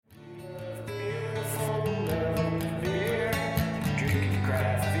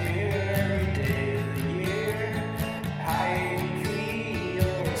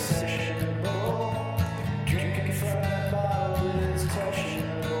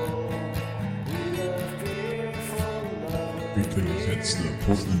because it's the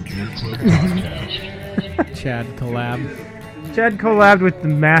Portland Beer Club podcast. Chad collab. Chad collabed with the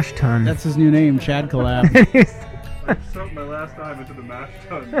Mash Tun. That's his new name, Chad collab. I soaked my last time into the mash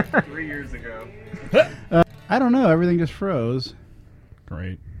tun 3 years ago. I don't know. Everything just froze.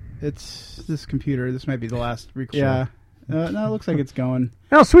 Great. It's this computer. This might be the last record. Yeah. No, it looks like it's going.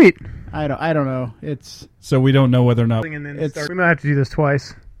 Oh, sweet. I don't know. It's. So we don't know whether or not. And then It's- we might have to do this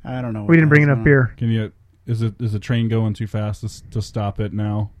twice. I don't know. We didn't bring enough on. beer. Can you? Is the train going too fast to stop it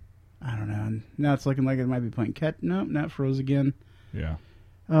now? I don't know. Now it's looking like it might be playing cat. Nope, now it froze again. Yeah.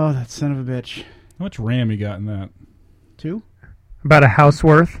 Oh, that son of a bitch. How much RAM you got in that? 2? About a house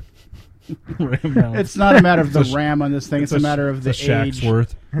worth. RAM now. It's not a matter of the It's a- RAM on this thing. It's a matter of the it's a shack's age.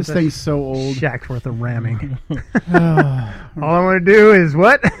 worth. This thing's so old. Shack's worth of ramming. Oh, All I want to do is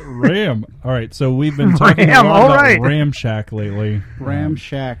what? RAM. All right. So we've been talking Ram, a lot all about right. Ram Shack lately. Ram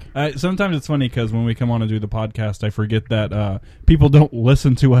Shack. Sometimes it's funny because when we come on and do the podcast, I forget that people don't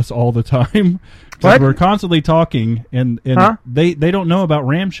listen to us all the time. What? We're constantly talking, and Huh? they don't know about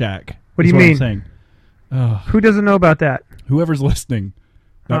Ram Shack. What do is you I'm mean? saying. Who doesn't know about that? Whoever's listening.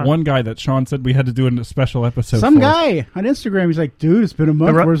 That Huh. one guy that Sean said we had to do a special episode Some for. guy on Instagram, he's like, dude, it's been a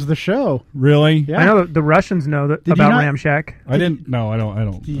month. Ru- Where's the show? Really? Yeah. I know the Russians know that Did you about not- Ram Shack. I didn't. No, I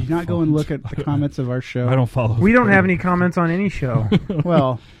don't. Do you not go and look at the comments of our show? I don't follow. We don't have any comments on any show.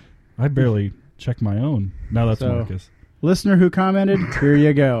 Well, I barely check my own. Now that's So- Marcus. listener who commented, here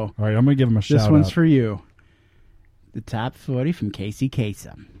you go. All right, I'm gonna give him a shout This one's out. for you. The top 40 from Casey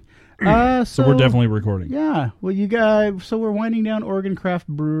Kasem. So we're definitely recording. Yeah. Well, you guys, so we're winding down Oregon Craft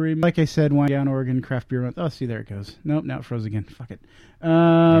Brewery. Like I said, winding down Oregon Craft Beer Month. Oh, see, there it goes. Nope, now it froze again. Fuck it. All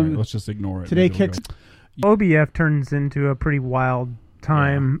right, let's just ignore it. today Maybe we'll kicks. go. OBF turns into a pretty wild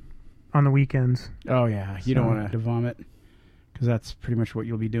time on the weekends. Oh, yeah. You don't So- want to vomit because that's pretty much what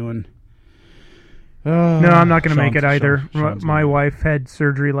you'll be doing. No, I'm not going to make Sean's- it either. Sean's My gonna- wife had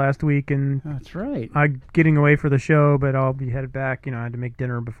surgery last week, and That's right. I'm getting away for the show, but I'll be headed back. I had to make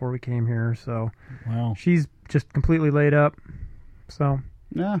dinner before we came here, so Wow. she's just completely laid up. So,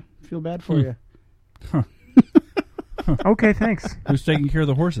 Yeah, feel bad for you. okay, thanks. Who's taking care of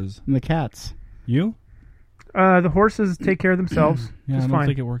the horses? And the cats. You? The horses take care of themselves. Yeah, Just I don't fine.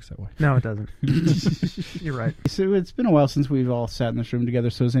 think it works that way. No, it doesn't. You're right. So it's been a while since we've all sat in this room together.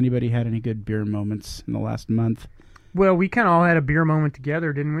 So has anybody had any good beer moments in the last month? Well, we kind of all had a beer moment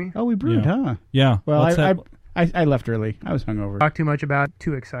together, didn't we? Oh, we brewed, Yeah. huh? Yeah. Well, let's have- I left early. I was hungover. Talk too much about.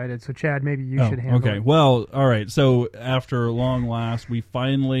 Too excited. So, Chad, maybe you should handle okay. it. Well, all right. So after long last, we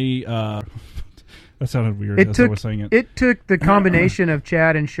finally. That sounded weird as I was saying it. It took the combination of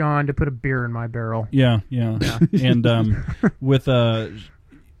Chad and Sean to put a beer in my barrel. Yeah. And with so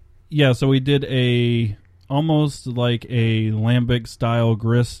we did a almost like a lambic style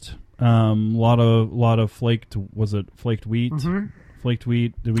grist. Lot of flaked. Was it flaked wheat? Mhm. Flaked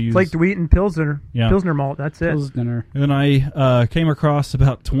wheat. Did we use Flaked wheat and Pilsner. Yeah. Pilsner malt. That's it. Dinner. And then I came across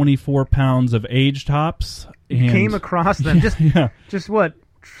about 24 pounds of aged hops. And Came across them. Just yeah. just what?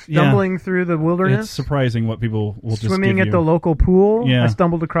 Stumbling through the wilderness? It's surprising what people will just Swimming give at the you. local pool? Yeah. I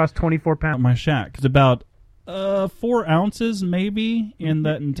stumbled across 24 At pounds. my shack. It's about 4 ounces maybe in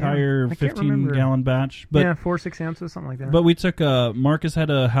that entire I can't 15 remember. gallon batch. But yeah, 4-6 ounces, something like that. but we took Marcus had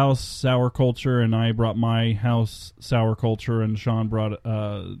a house sour culture and I brought my house sour culture and Sean brought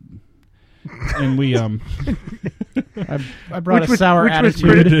and we I brought Which a was- sour which was attitude.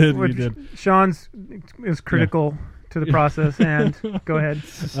 criti- You did, which you did. Sean's is critical to the process. And go ahead.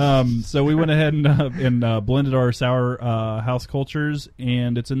 So we went ahead and blended our sour house cultures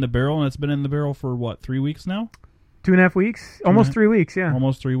and it's in the barrel and it's been in the barrel for what 3 weeks now? 2.5 weeks? Almost Yeah. 3 weeks, yeah.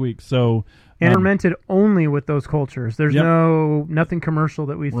 Almost 3 weeks. So And fermented only with those cultures. There's Yep. nothing commercial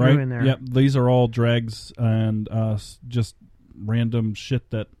that we threw right. in there. Yep, these are all dregs and just random shit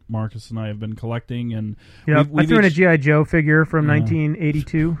that Marcus and I have been collecting. And Yep. I threw in a each- G.I. Joe figure from Yeah.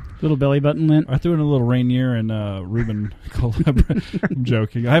 1982. Little belly button lint. I threw in a little Rainier and Reuben collab. I'm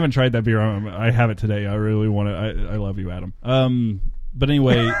joking. I haven't tried that beer. I have it today. I really want it. I love you, Adam. But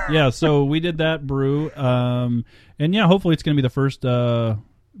anyway, yeah. So we did that brew, and yeah, hopefully it's going to be the first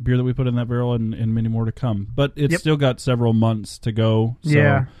beer that we put in that barrel, and many more to come. But it's Yep. still got several months to go. So,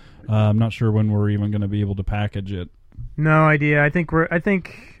 Yeah. I'm not sure when we're even going to be able to package it. No idea.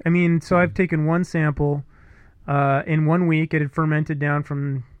 I mean, so I've taken one sample. In 1 week, it had fermented down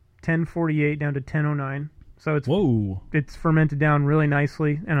from 1048 down to 1009. So it's fermented down really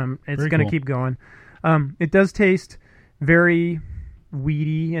nicely, and it's Very going to cool. keep going. It does taste very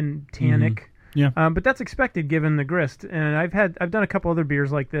weedy and tannic. Yeah. But that's expected given the grist. And I've done a couple other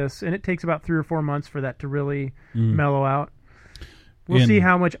beers like this, and it takes about 3 or 4 months for that to really mellow out. We'll see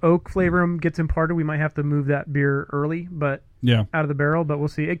how much oak flavor gets imparted. We might have to move that beer early, but Yeah. out of the barrel. But we'll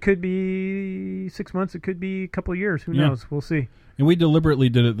see. It could be 6 months. It could be a couple of years. Who knows? We'll see. And we deliberately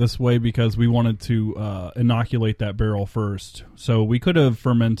did it this way because we wanted to inoculate that barrel first. So we could have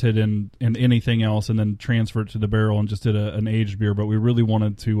fermented in anything else and then transferred it to the barrel and just did an aged beer. But we really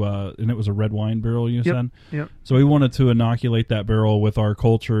wanted to, and it was a red wine barrel, you said? Yep. So we wanted to inoculate that barrel with our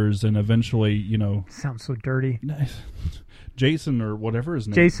cultures and eventually, Sounds so dirty. Jason or whatever his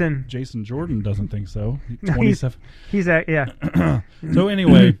name. Jason Jordan doesn't think so. 27. He's at So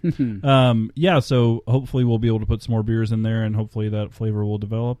anyway, so hopefully we'll be able to put some more beers in there and hopefully that flavor will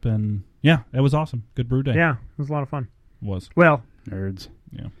develop. And yeah, that was awesome. Good brew day. Yeah, it was a lot of fun. Was. Well, nerds.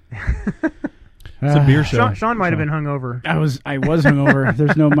 Yeah. It's a beer show. Sean might have been hungover. I was hungover.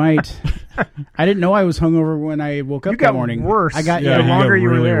 There's no might. I didn't know I was hungover when I woke up that morning. Worse. I got the longer you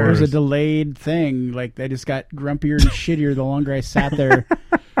were there. It was a delayed thing. Like I just got grumpier and shittier the longer I sat there,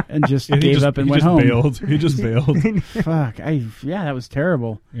 and just gave up and went home. He just bailed. Fuck. That was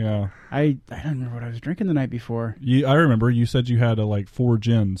terrible. Yeah. I don't remember what I was drinking the night before. I remember you said you had 4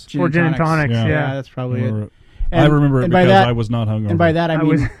 gins. 4 gin and tonics. Yeah, that's probably it. I remember it because I was not hungover. And by that I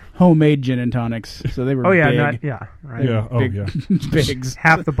mean homemade gin and tonics. So they were big. Right. Yeah. Bigs.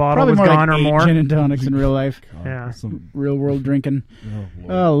 Half the bottle probably was more gone like or 8 more. Gin and tonics in real life. Yeah. Real world drinking.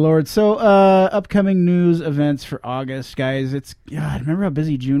 Oh Lord. So upcoming news events for August, guys. It's God. Remember how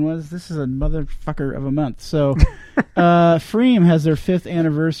busy June was? This is a motherfucker of a month. So Freem has their 5th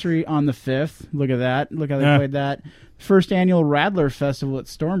anniversary on the 5th. Look at that. Look how they played that. First annual Radler Festival at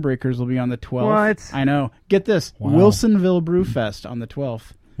Stormbreakers will be on the 12th. What? I know. Get this. Wow. Wilsonville Brew Fest on the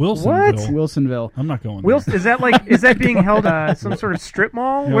 12th. Wilsonville. I'm not going there. Is that being held at some sort of strip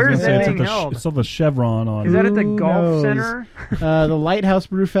mall? Where is that being held? It's on the Chevron on. Is that at the golf center? The Lighthouse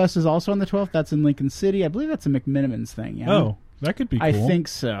Brew Fest is also on the 12th. That's in Lincoln City. I believe that's a McMinimans thing. Yeah? Oh, that could be cool. I think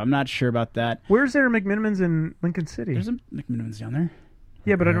so. I'm not sure about that. Where's there a McMinimans in Lincoln City? There's a McMinimans down there.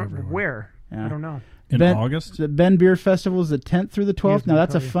 Yeah, but I don't know where. Yeah. I don't know. In August? The Bend Beer Festival is the 10th through the 12th. Now,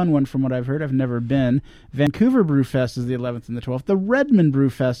 that's a fun one from what I've heard. I've never been. Vancouver Brew Fest is the 11th and the 12th. The Redmond Brew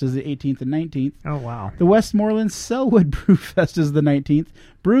Fest is the 18th and 19th. Oh, wow. The Westmoreland Selwood Brew Fest is the 19th.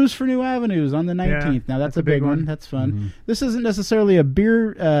 Brews for New Avenues on the 19th. Yeah, now, that's a big one. That's fun. Mm-hmm. This isn't necessarily a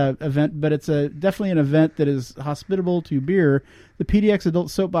beer event, but it's definitely an event that is hospitable to beer. The PDX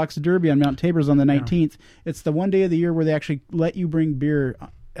Adult Soapbox Derby on Mount Tabor is on the 19th. It's the one day of the year where they actually let you bring beer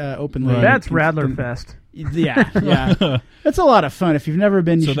openly. Right. That's Radler Fest. Yeah. It's a lot of fun. If you've never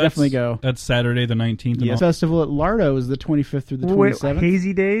been, you should definitely go. That's Saturday the 19th. The festival at Lardo is the 25th through the 27th.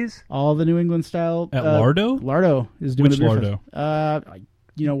 Hazy Days? All the New England style. At Lardo? Lardo is doing Which the beer Lardo? Fest.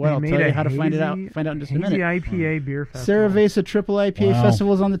 You know what? I'll tell you how to find it out. Find out in just a minute. Hazy IPA beer festival. Cerveza Triple IPA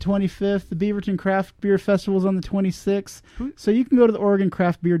Festival is on the 25th. The Beaverton Craft Beer Festival is on the 26th. So you can go to the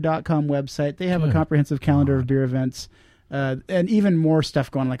OregonCraftBeer.com website. They have a comprehensive calendar of beer events and even more stuff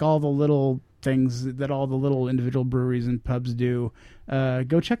going, like all the little things that all the little individual breweries and pubs do.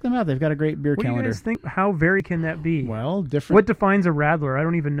 Go check them out. They've got a great beer calendar. What do you guys think? How varied can that be? Well, different. What defines a Radler? I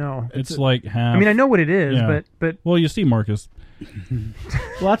don't even know. It's like half. I mean, I know what it is, but well, you see, Marcus.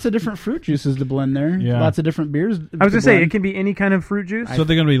 Lots of different fruit juices to blend there. Yeah. Lots of different beers. I was going to say, it can be any kind of fruit juice. So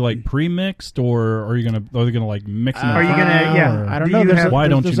they're going to be like pre-mixed, or are they going to like mix them? Are you going to? Yeah, I don't know.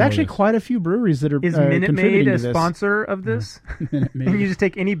 There's actually this? quite a few breweries that are. Is Minute Maid a to this. sponsor of this? And you just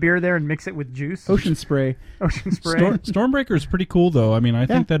take any beer there and mix it with juice. Ocean Spray. Stormbreaker is pretty cool, though. I mean, I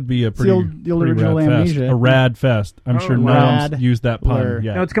think that'd be a pretty, the old original rad Amnesia. fest. A rad fest. I'm sure no one's used that pun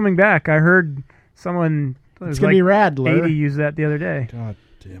yet. No, it's coming back. I heard someone. It's going to be Radler. 80 used that the other day. God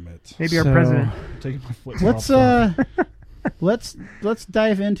damn it! Maybe our president. Taking my flip-flops let's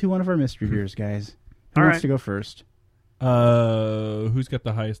dive into one of our mystery beers, guys. Who wants to go first? Who's got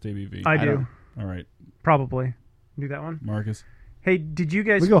the highest ABV? I do. All right, probably do that one. Marcus. Hey, did you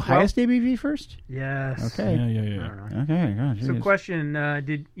guys? We go highest ABV first. Yes. Okay. Yeah. Okay. God, so, question: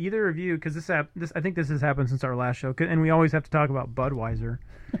 did either of you? Because I think this has happened since our last show, and we always have to talk about Budweiser.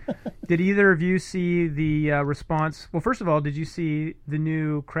 Did either of you see the response? Well, first of all, did you see the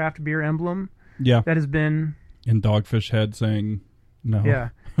new craft beer emblem? Yeah. That has been in Dogfish Head saying no. Yeah.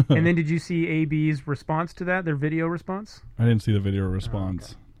 And then did you see AB's response to that? Their video response? I didn't see the video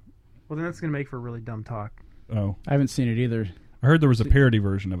response. Okay. Well, then that's going to make for really dumb talk. Oh. I haven't seen it either. I heard there was a parody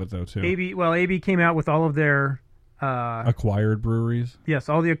version of it though too. AB came out with all of their acquired breweries. Yes,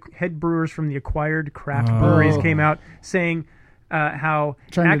 all the head brewers from the acquired craft breweries came out saying, how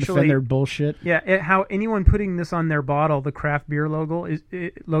trying to actually defend their bullshit. how anyone putting this on their bottle, the craft beer logo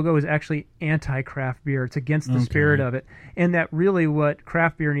is actually anti-craft beer. It's against the spirit of it, and that really what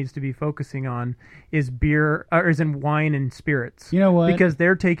craft beer needs to be focusing on is beer, or is in wine and spirits. You know what? Because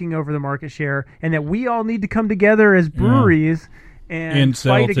they're taking over the market share, and that we all need to come together as breweries and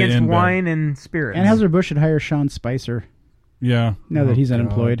fight against wine and spirits. Anheuser-Busch should hire Sean Spicer. Yeah. Now that he's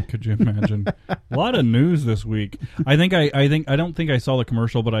unemployed. Could you imagine? A lot of news this week. I don't think I saw the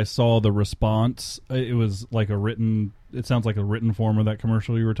commercial, but I saw the response. It was like it sounds like a written form of that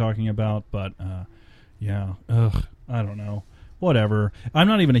commercial you were talking about, but yeah. I don't know. Whatever. I'm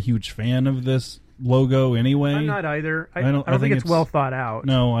not even a huge fan of this logo anyway. I'm not either. I don't think it's well thought out.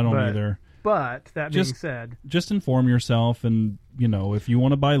 No, I don't either. But that being said, just inform yourself, and if you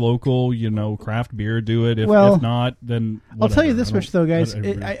want to buy local, craft beer, do it. If not, then whatever. I'll tell you this much though, guys.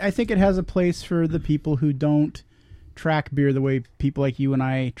 I think it has a place for the people who don't track beer the way people like you and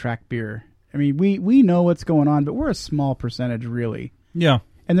I track beer. I mean, we know what's going on, but we're a small percentage, really. Yeah.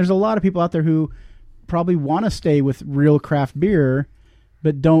 And there's a lot of people out there who probably want to stay with real craft beer,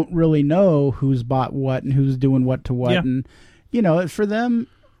 but don't really know who's bought what and who's doing what to what. Yeah. And for them.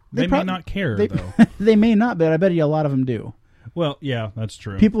 They may not care, though. They may not, but I bet you a lot of them do. Well, yeah, that's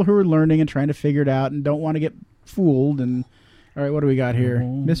true. People who are learning and trying to figure it out and don't want to get fooled. And all right, what do we got here?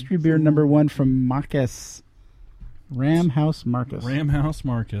 Mystery beer number 1 from Marcus. Ram House Marcus. Ram House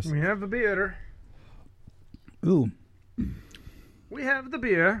Marcus. We have the beer. Ooh. We have the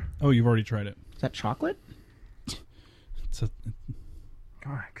beer. Oh, you've already tried it. Is that chocolate? Oh,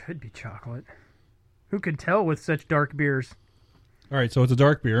 it could be chocolate. Who could tell with such dark beers? All right, so it's a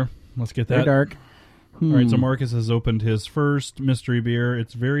dark beer. Let's get that. Very dark. All right, so Marcus has opened his first mystery beer.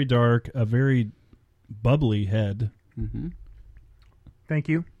 It's very dark, a very bubbly head. Mm-hmm. Thank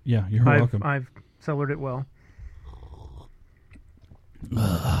you. Yeah, you're welcome. I've cellared it well.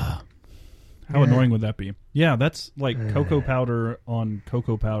 How annoying would that be? Yeah, that's like cocoa powder on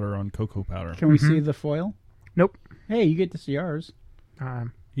cocoa powder on cocoa powder. Can we see the foil? Nope. Hey, you get to see ours.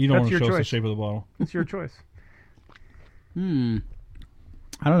 You don't want to show us the shape of the bottle. It's your choice.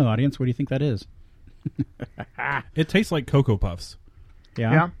 I don't know, audience. What do you think that is? It tastes like Cocoa Puffs.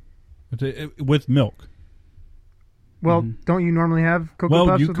 Yeah. With milk. Well, don't you normally have Cocoa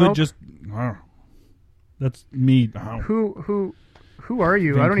Puffs with milk? Well, you could just... that's me. Who are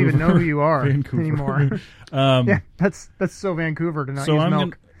you? Vancouver. I don't even know who you are Vancouver. anymore. Yeah, that's so Vancouver to not use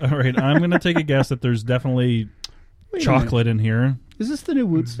milk. All right, I'm going to take a guess that there's definitely chocolate in here. Is this the new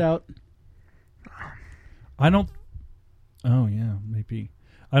Woot Stout? I don't... Oh, yeah, maybe.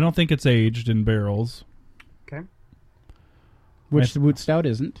 I don't think it's aged in barrels. Okay. Which the Woot Stout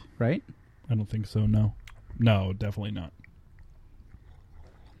isn't, right? I don't think so, no. No, definitely not.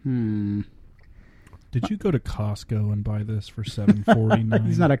 Did you go to Costco and buy this for $7.49?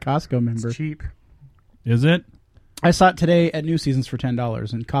 He's not a Costco member. It's cheap. Is it? I saw it today at New Seasons for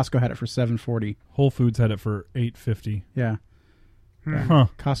 $10, and Costco had it for $7.40. Whole Foods had it for $8.50. Yeah. Huh.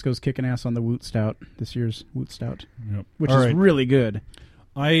 Costco's kicking ass on the Woot Stout, this year's Woot Stout, which All is right. really good.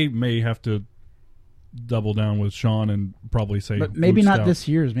 I may have to double down with Sean and probably say, but maybe Woot not Stout. this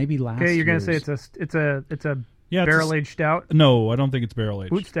year's, maybe last. Okay, you're going gonna say it's a barrel aged stout. No, I don't think it's barrel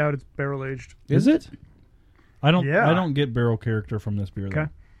aged. Woot Stout is barrel aged. Is it? I don't get barrel character from this beer. Okay.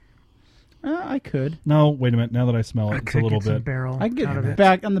 I could. No, wait a minute. Now that I smell it, it's a little bit. Barrel. I could out of get it.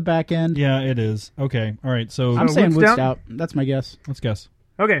 back on the back end. Yeah, it is. Okay. All right. So I'm saying Woot Woot Stout? Stout. That's my guess. let's guess.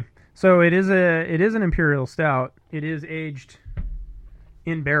 Okay, so it is an imperial stout. It is aged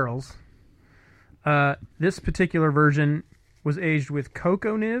in barrels. This particular version was aged with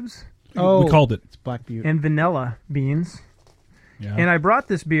cocoa nibs We called it. It's Black Butte. and vanilla beans. Yeah. And I brought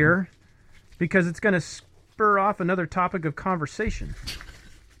this beer because it's going to spur off another topic of conversation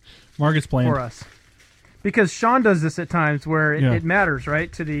Marcus planned. for us. Because Sean does this at times where Yeah. it matters,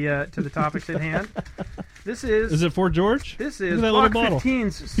 right, to the topics at hand. This is Is it Fort George? this Look is at that little Block bottle.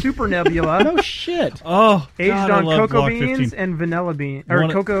 15's Super Nebula. No shit. Oh, Aged God, I on love cocoa Block beans 15. and vanilla bean, or One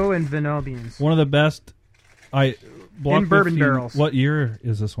of- cocoa and vanilla beans. One of the best. Block In bourbon 15, barrels. What year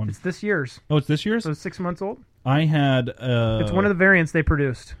is this one? It's this year's, Oh, it's this year's. so it's 6 months old. I had. It's one of the variants they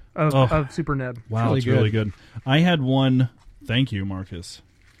produced of Super Neb. Wow, really it's good. really good. I had one. Thank you, Marcus.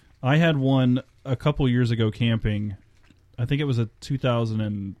 I had one a couple years ago camping. I think it was a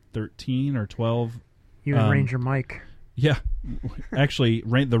 2013 or 12. You and Ranger Mike. Yeah, actually,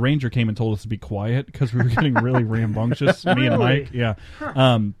 the ranger came and told us to be quiet because we were getting really rambunctious. Me and Really? Mike, yeah.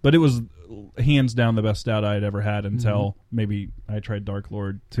 But it was hands down the best stout I had ever had until maybe I tried Dark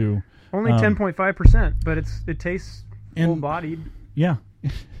Lord too. Only 10.5%, but it tastes And- full bodied. Yeah.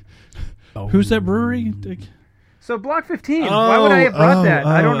 Who's that brewery? So Block 15. Why would I have brought that?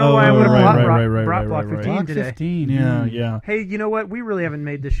 I don't know why I would have brought Block 15 Block today. 15. Yeah. Hey, you know what? We really haven't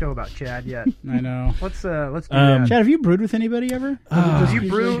made this show about Chad yet. I know. Let's do that. Chad, have you brewed with anybody ever? Do you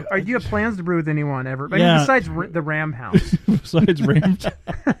brew? Or do you have plans to brew with anyone ever? I mean, besides the Ram House. Besides Ram.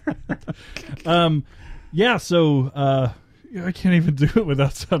 Yeah. So I can't even do it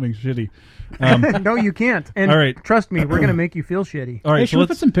without sounding shitty. No, you can't. And all right. Trust me, we're going to make you feel shitty. All right. Hey, So should we let's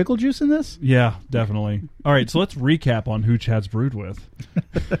put some pickle juice in this? Yeah, definitely. All right. So let's recap on who Chad's brewed with.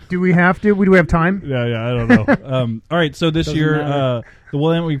 Do we have to? Do we have time? Yeah. I don't know. All right. So this Doesn't year, matter. the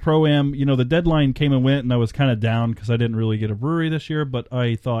Willamette Week Pro-Am, the deadline came and went, and I was kind of down because I didn't really get a brewery this year. But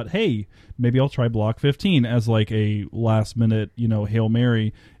I thought, hey, maybe I'll try Block 15 as like a last minute, Hail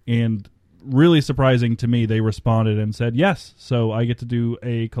Mary. And really surprising to me, they responded and said yes. So I get to do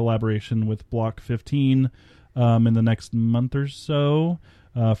a collaboration with Block 15 in the next month or so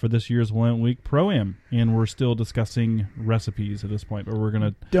for this year's Willamette Week Pro-Am. And we're still discussing recipes at this point, but we're going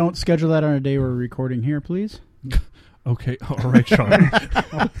to... Don't schedule that on a day we're recording here, please. Okay. All right, Sean.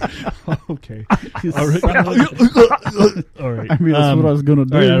 Okay. All right. All right. I mean, that's what I was going to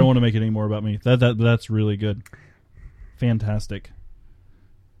do. All right, I don't want to make it any more about me. That's really good. Fantastic.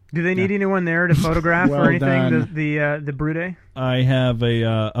 Do they need anyone there to photograph Well or anything? done. The brew day? I have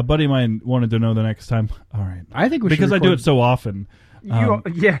a buddy of mine wanted to know the next time. All right. I think we should because I do record- it so often.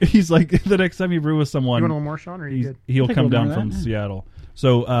 Yeah. He's like, the next time you brew with someone, You want a little more, Sean, or are you good? he'll I think come we'll down do from that, yeah. Seattle.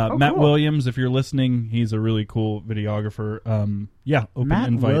 So Matt cool. Williams, if you're listening, he's a really cool videographer. Open Matt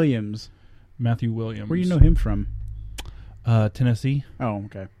invite. Williams. Matthew Williams. Where do you know him from? Tennessee. Oh,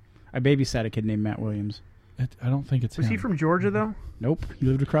 okay. I babysat a kid named Matt Williams. I don't think it's Was him. he from Georgia, though? Nope. He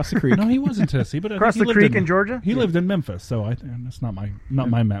lived across the creek. No, he was in Tennessee, but I Across think the he lived creek in Georgia? He lived in Memphis, so that's not my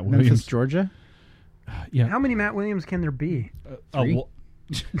Matt Williams. Memphis, Georgia? Yeah. How many Matt Williams can there be? Well,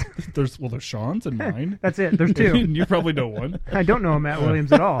 there's Sean's and mine. That's it. There's two. You probably know one. I don't know a Matt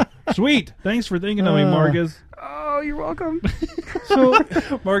Williams at all. Sweet. Thanks for thinking of me, Marcus. Oh, you're welcome. So,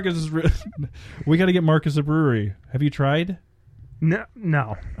 Marcus is. We got to get Marcus a brewery. Have you tried? No.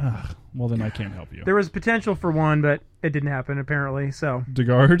 Well, then I can't help you. There was potential for one, but it didn't happen, apparently. So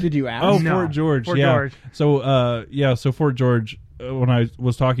DeGard? did you ask? Oh, No. Fort George. Fort yeah. George. So Fort George. When I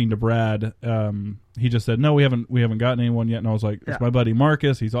was talking to Brad, he just said, "No, we haven't gotten anyone yet." And I was like, "It's my buddy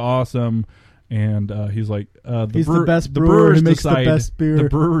Marcus. He's awesome." And he's like, He's the best the brewer brewers who makes the decide, best beer." The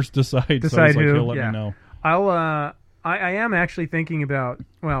brewers decide. So Decide he's like, who, he'll let yeah. me know. I am actually thinking about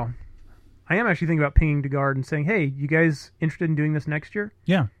pinging DeGard and saying, "Hey, you guys interested in doing this next year?"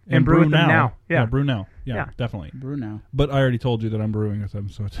 Yeah, And brew with them now. Yeah. brew now. Yeah, Yeah. definitely. Brew now. But I already told you that I'm brewing with them,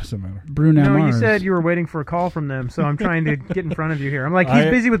 so it doesn't matter. Brew now. No, Mars. you said you were waiting for a call from them, so I'm trying to get in front of you here. I'm like, he's I-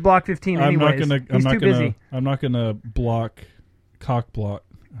 busy with Block 15 anyways. He's too busy. I'm not gonna cock block.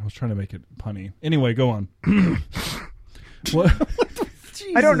 I was trying to make it punny. Anyway, go on. What?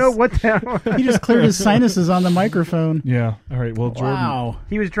 I don't know what that. He just cleared his sinuses on the microphone. Yeah. All right. Well, Jordan. Wow.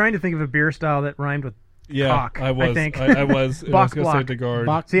 He was trying to think of a beer style that rhymed with Yeah, cock. I was. I think. I was. I Bach was gonna say block. DeGard.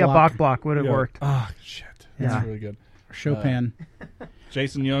 Bach See, a block. Bach block would have Yeah. worked. Ah, shit. That's Yeah. really good. Chopin.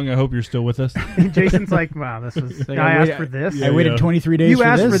 Jason Young, I hope you're still with us. Jason's like, wow, this was. Like, I I asked wait- for this. Yeah, I waited 23 days You for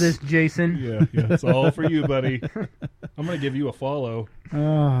asked this. for this, Jason. Yeah, it's all for you, buddy. I'm gonna give you a follow.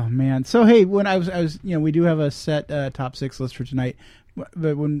 Oh man! So hey, when I was, we do have a set top 6 list for tonight.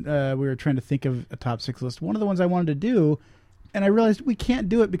 But when we were trying to think of a top 6 list, one of the ones I wanted to do, and I realized we can't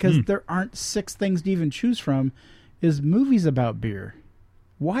do it because there aren't 6 things to even choose from, is movies about beer.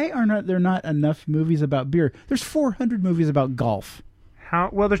 Why are there not enough movies about beer? There's 400 movies about golf.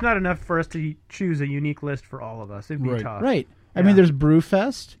 Well, there's not enough for us to choose a unique list for all of us. It'd be Right. tough. Right. I Yeah. mean, there's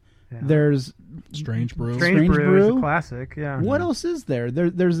Brewfest. Yeah. There's Strange Brew. Strange Brew is Brew? a classic. Yeah. what else is there?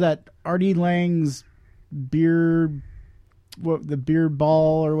 There's that Artie Lang's beer, the beer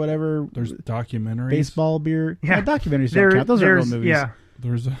ball or whatever. There's documentaries. Baseball beer. Yeah. Documentaries don't count. Those are real movies. Yeah.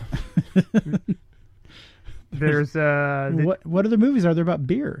 There's a There's What other movies are there about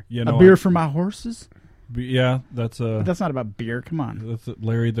beer? You A know, beer for my horses? yeah. That's But that's not about beer. Come on. that's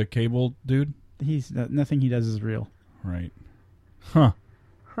Larry the Cable Dude. He's nothing he does is real. Right. Huh.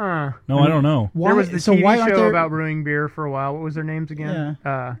 huh. No, I don't know. Why, There was the so TV why aren't show there about brewing beer for a while. What was their names again?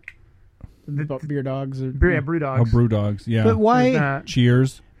 about beer dogs? Or, Brew Oh, Dogs. Brew Dogs. Yeah. But why? There's that.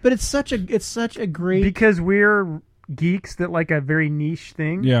 Cheers. But it's such a great. Because we're geeks that like a very niche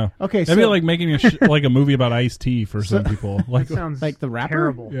thing. Yeah. Okay, That'd be so- like making like a movie about iced tea for some people. That Like, sounds Like the rapper?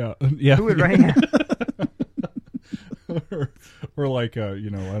 terrible. yeah, yeah. Who would write or like I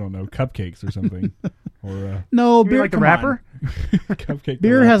don't know, cupcakes or something. Or no You mean beer. like the come rapper? on. cupcake.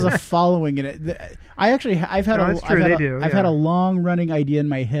 Beer the has rapper. a following in it. I've No, that's true, they do, I've had yeah. a long running idea in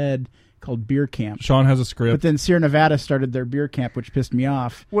my head called Beer Camp. Sean has a script. But then Sierra Nevada started their beer camp, which pissed me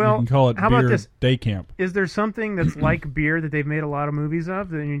off. Well, you can call it how Beer about this? Day Camp. Is there something that's like beer that they've made a lot of movies of?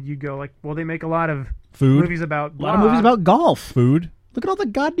 Then you go like, well, they make a lot of Food. movies about A lot of movies about golf. Food. Look at all the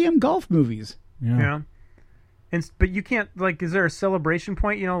goddamn golf movies. Yeah. But you can't, like, is there a celebration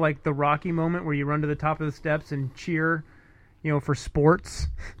point, you know, like the Rocky moment where you run to the top of the steps and cheer, you know, for sports?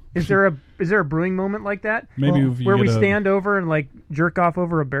 Is there a brewing moment like that? Maybe where we stand over and like jerk off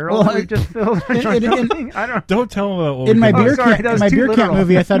over a barrel that we've just filled? I don't. Don't tell them about what in my we beer sorry, camp, that was in my too beer camp literal.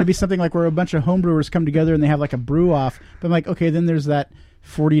 movie, I thought it'd be something like where a bunch of homebrewers come together and they have like a brew off. But I'm like, okay, then there's that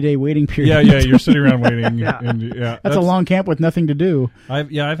 40-day waiting period. Yeah, you're sitting around waiting. That's a long camp with nothing to do. I've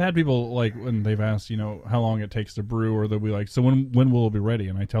had people like when they've asked, you know, how long it takes to brew, or they'll be like, so when will it be ready?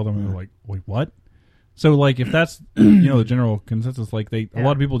 And I tell them, and they're like, wait, what? So like if that's you know the general consensus, like a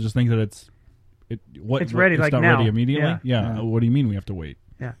lot of people just think that it's ready, it's like not now. ready immediately. Yeah. What do you mean we have to wait?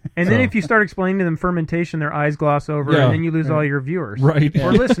 Yeah, and then if you start explaining to them fermentation, their eyes gloss over, and then you lose all your viewers, Right.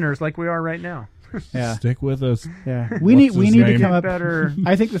 or listeners, like we are right now. Yeah, Stick with us. yeah. We need to name? come up. Better.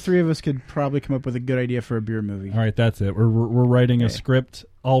 I think the three of us could probably come up with a good idea for a beer movie. All right, that's it. We're writing a script.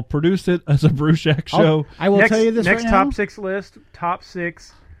 I'll produce it as a Brew Shack show. I will tell you this next right now. top 6 list, top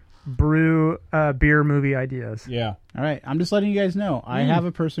 6 brew beer movie ideas. Yeah. All right, I'm just letting you guys know. I have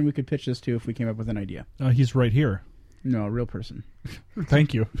a person we could pitch this to if we came up with an idea. He's right here. No, a real person.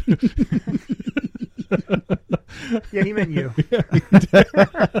 Thank you. Yeah, he meant you.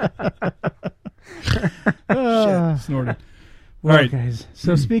 Snorted. Well, All right. guys.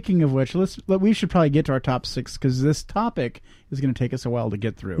 So speaking of which, we should probably get to our top 6 because this topic is going to take us a while to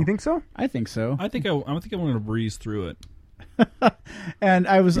get through. You think so? I think so. I think I'm going to breeze through it. And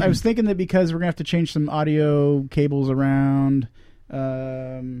I was thinking that because we're going to have to change some audio cables around.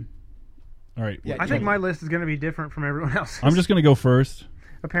 All right. Yeah, I think my list is going to be different from everyone else's. I'm just going to go first.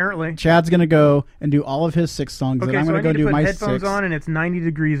 Apparently. Chad's going to go and do all of his 6 songs, Okay, and I'm so going to I go need to do put my headphones 6. on, and it's 90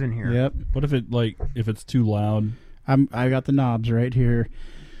 degrees in here. Yep. What if it's too loud? I got the knobs right here.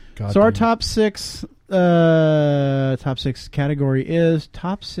 God So our damn. top 6 category is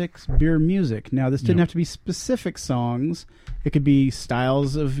top 6 beer music. Now this didn't have to be specific songs. It could be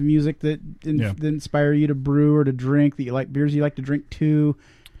styles of music that inspire you to brew or to drink, that you like, beers you like to drink to,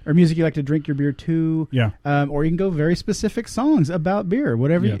 or music you like to drink your beer to. Yeah. Or you can go very specific songs about beer,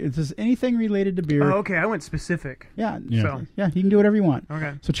 whatever. Yeah. It's just anything related to beer. Oh, okay. I went specific. Yeah. Yeah. So, Yeah, you can do whatever you want.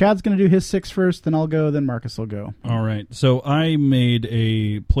 okay. So Chad's going to do his 6 first, then I'll go, then Marcus will go. All right. So I made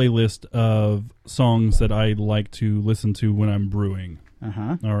a playlist of songs that I like to listen to when I'm brewing.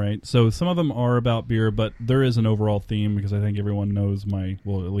 Uh-huh. All right. So some of them are about beer, but there is an overall theme because I think everyone knows at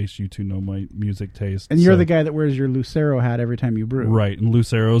least you two know my music taste. And you're So- the guy that wears your Lucero hat every time you brew. Right. And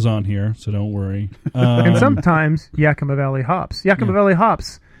Lucero's on here, so don't worry. And sometimes Yakima Valley hops. Yakima Valley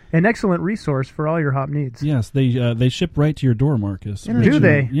hops, an excellent resource for all your hop needs. Yes, they ship right to your door, Marcus. Do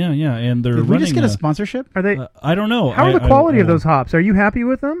they? Yeah, yeah. And they're Did we running just get a sponsorship? Are they? I don't know. How are the quality of those hops? Are you happy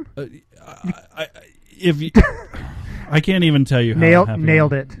with them? If you, I can't even tell you how happy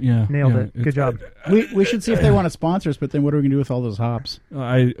Nailed I it. am. Yeah, Nailed yeah, it. Good job. We should see if they want to sponsor us, but then what are we going to do with all those hops?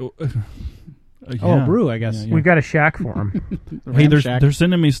 Yeah. brew, I guess. Yeah, yeah. We've got a shack for them. Hey, Ram Shack. they're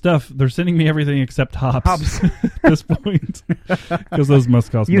sending me stuff. They're sending me everything except hops, Hops. at this point, because those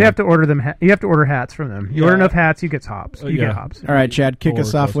must cost. You money. have to order them. You have to order hats from them. You Yeah. order enough hats, you get hops. You yeah. get hops. All right, Chad, kick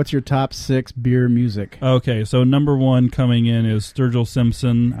us Or off. close. What's your top 6 beer music? Okay, so number 1 coming in is Sturgill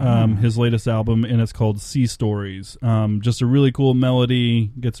Simpson, his latest album, and it's called Sea Stories. Just a really cool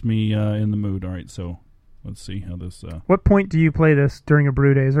melody, gets me in the mood. All right, so let's see how this. What point do you play this during a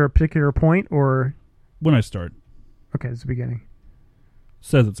brew day? Is there a particular point, or When I start, okay, it's the beginning?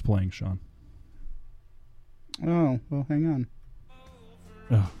 says it's playing, Sean. Oh, well, hang on.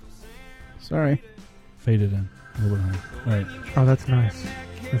 Oh, Sorry. fade it in a little bit higher. All right. Oh, that's nice.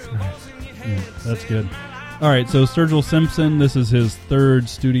 That's nice. Yeah, that's good. All right, so Sturgill Simpson, this is his 3rd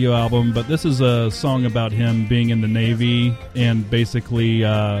studio album, but this is a song about him being in the Navy, and basically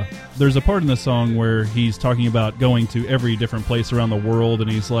there's a part in the song where he's talking about going to every different place around the world,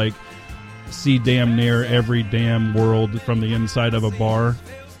 and he's like, see damn near every damn world from the inside of a bar.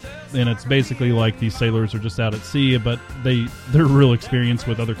 And it's basically like these sailors are just out at sea, but their real experience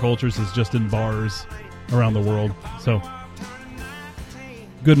with other cultures is just in bars around the world. So,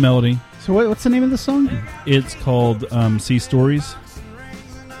 good melody. So what's the name of the song? It's called Sea Stories.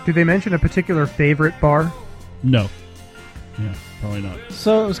 Do they mention a particular favorite bar? No. Yeah, probably not.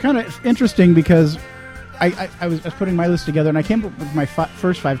 So it was kind of interesting because I was putting my list together, and I came up with my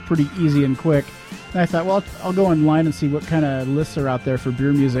first 5 pretty easy and quick. And I thought, well, I'll go online and see what kind of lists are out there for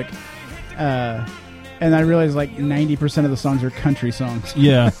beer music. And I realized like 90% of the songs are country songs.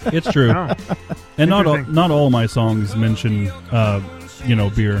 Yeah, it's true. Oh. And not all my songs mention,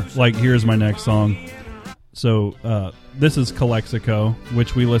 beer. Like, here's my next song. So, this is Calexico,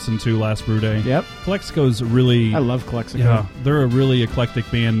 which we listened to last brew day. Yep. Calexico's really... I love Calexico. Yeah, they're a really eclectic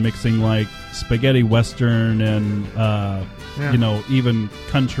band mixing, like, spaghetti western and, even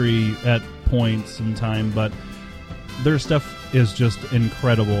country at points in time. But their stuff is just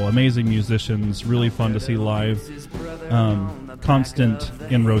incredible. Amazing musicians, really fun to see live. Constant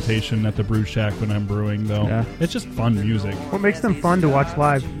in rotation at the brew shack when I'm brewing, though. Yeah. It's just fun music. What makes them fun to watch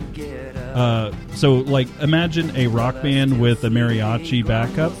live? So, like, imagine a rock band with a mariachi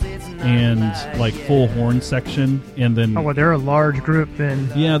backup and, like, full horn section, and then... Oh, well, they're a large group,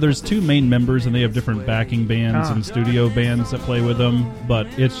 then. Yeah, there's two main members, and they have different backing bands and studio bands that play with them, but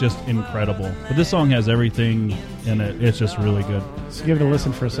it's just incredible. But this song has everything in it. It's just really good. So give it a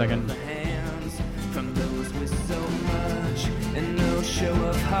listen for a second.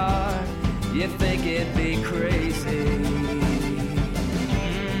 You think it'd be crazy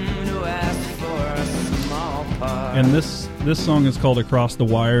to ask for a small part. And this song is called Across the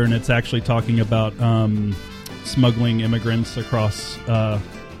Wire, and it's actually talking about smuggling immigrants across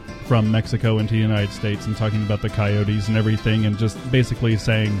from Mexico into the United States, and talking about the coyotes and everything, and just basically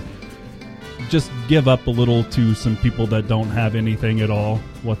saying, just give up a little to some people that don't have anything at all.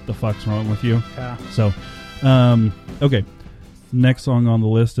 What the fuck's wrong with you? Yeah. So, okay. Next song on the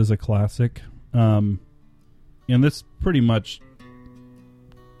list is a classic. And this pretty much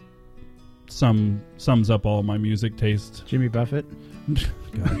sums up all my music taste. Jimmy Buffett.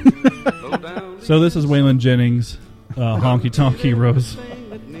 So this is Waylon Jennings, Honky Tonk Heroes.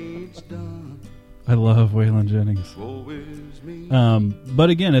 I love Waylon Jennings. But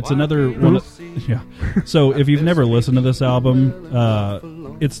again, it's another one. Yeah. So if you've never listened to this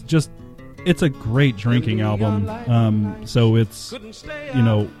album, it's a great drinking album. So it's,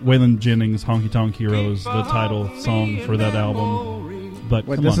 Waylon Jennings, Honky Tonk Heroes, the title song for that album. But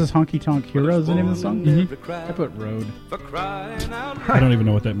wait, this is Honky Tonk Heroes, the name of the song? Mm-hmm. I put Road. I don't even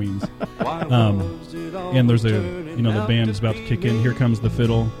know what that means. And there's the band is about to kick in. Here comes the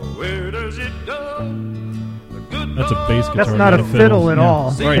fiddle. That's a bass guitar. That's not a fiddle at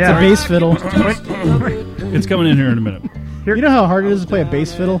all. Right, it's a bass fiddle. It's coming in here in a minute. You know how hard it is to play a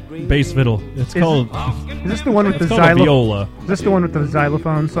bass fiddle? Bass fiddle. It's called... Is this the one with the viola? Is this the one with the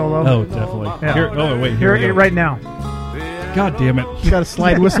xylophone solo? Oh, definitely. Yeah. Here it right now. God damn it. You got a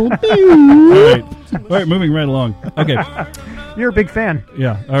slide whistle. All right, moving right along. Okay. You're a big fan.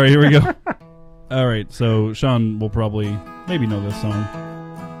 Yeah. All right, here we go. All right, so Sean will probably maybe know this song.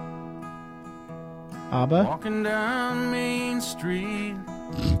 ABBA? Walking down Main Street.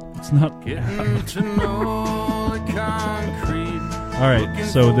 It's not. Getting to know the concrete. All right,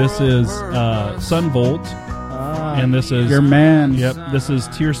 so this is Sunvolt. And this is your man. Yep, this is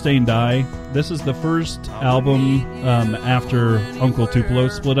Tear Stained Eye. This is the first album after Uncle Tupelo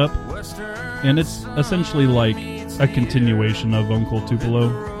split up, and it's essentially like a continuation of Uncle Tupelo.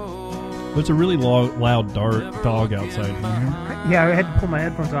 It's a really loud dog outside. Yeah, I had to pull my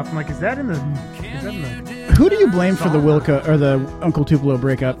headphones off. I'm like, is that in the? Who do you blame for the Wilco or the Uncle Tupelo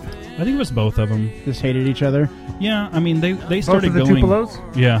breakup? I think it was both of them. Just hated each other. Yeah, I mean they started both of the going.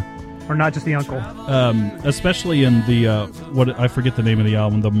 Tupelos? Yeah. Or not just the uncle? Especially in the I forget the name of the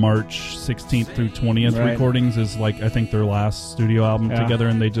album, the March 16th through 20th recordings is like I think their last studio album together,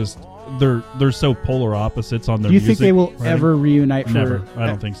 and they're so polar opposites on their music. Do you music think they will ever reunite? Never. I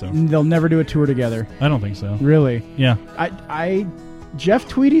don't think so. They'll never do a tour together. I don't think so. Really? Yeah. Jeff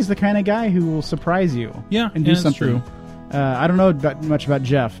Tweedy's the kind of guy who will surprise you. Yeah, and do something. True. I don't know much about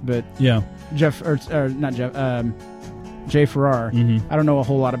Jeff, but yeah, Jeff or not Jeff. Jay Farrar. Mm-hmm. I don't know a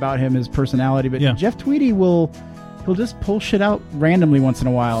whole lot about him, his personality, but yeah. Jeff Tweedy he'll just pull shit out randomly once in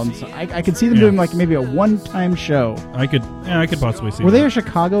a while, and so I could see them doing like maybe a one-time show. I could possibly see. Were they a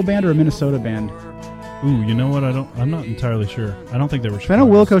Chicago band or a Minnesota band? Ooh, you know what? I'm not entirely sure. I don't think they were. I know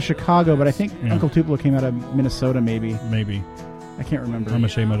Wilco Chicago, but I think Uncle Tupelo came out of Minnesota, maybe. Maybe. I can't remember. I'm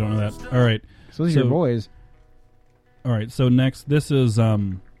ashamed I don't know that. All right. So these are your boys. All right. So next, this is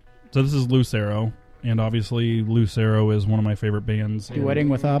Lucero. And obviously, Lucero is one of my favorite bands. Duetting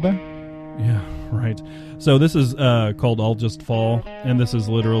with ABBA? Yeah, right. So this is called I'll Just Fall, and this is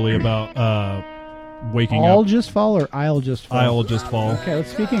literally about waking up. I'll Just Fall or I'll Just Fall? I'll Just Fall. Okay,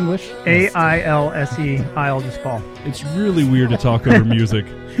 let's speak English. AILSE, I'll Just fall. It's really weird to talk over music.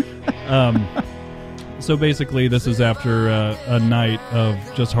 So basically, this is after a night of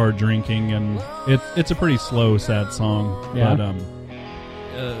just hard drinking, and it's a pretty slow, sad song. Yeah. But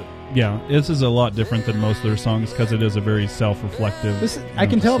this is a lot different than most of their songs because it is a very self-reflective. I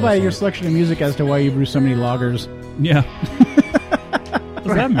can tell by your selection of music as to why you brew so many lagers. Yeah. What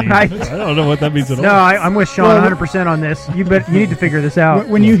does that mean? I don't know what that means at all. No, I'm with Sean 100% on this. You need to figure this out.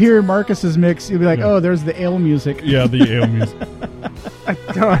 When you hear Marcus's mix, you'll be like, "Oh, there's the ale music." Yeah, the ale music.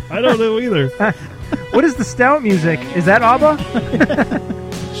 I don't know either. What is the stout music? Is that ABBA?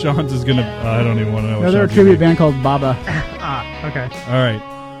 Sean's is gonna. I don't even want to know. No, they're a tribute band called Baba. Okay. All right.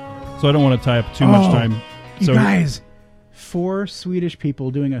 So I don't want to tie up too much time. So you guys, 4 Swedish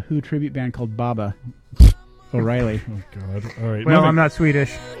people doing a Who tribute band called Baba. O'Reilly. Oh God! All right. Well, I'm not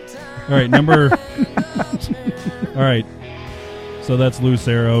Swedish. All right, number. All right. So that's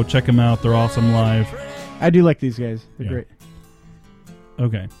Lucero. Check them out. They're awesome live. I do like these guys. They're great.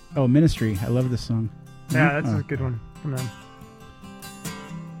 Okay. Oh, Ministry. I love this song. Yeah, that's a good one from them.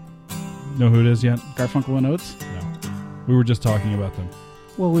 Know who it is yet? Garfunkel and Oates? No. We were just talking about them.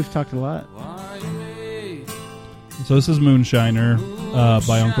 Well, we've talked a lot. So this is Moonshiner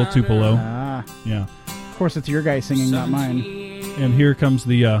by Uncle Tupelo. Yeah. Of course, it's your guy singing, not mine. And here comes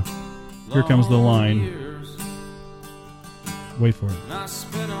the line. Wait for it. I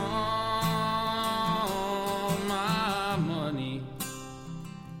spent all my money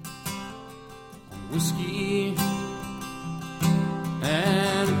on whiskey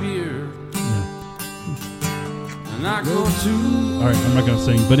and beer. Yeah. And I go to. All right, I'm not going to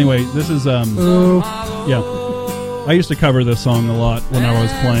sing, but anyway, this is yeah. I used to cover this song a lot when I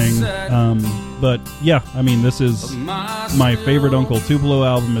was playing, but yeah, I mean, this is my favorite Uncle Tupelo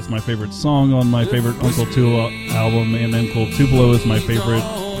album. It's my favorite song on my favorite Uncle Tupelo album, and Uncle Tupelo is my favorite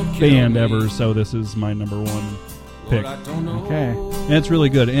band ever, so this is my number 1 pick. Okay. And it's really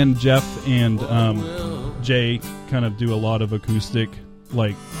good. And Jeff and Jay kind of do a lot of acoustic,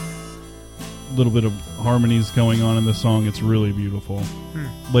 like, little bit of harmonies going on in the song. It's really beautiful.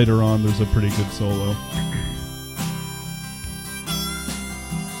 Later on, there's a pretty good solo.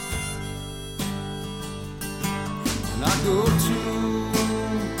 And I go to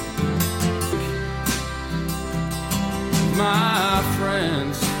my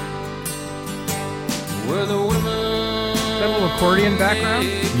friends where the women That little accordion background?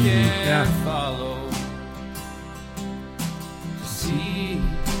 yeah. Follow to see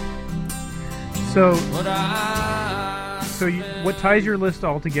So what what ties your list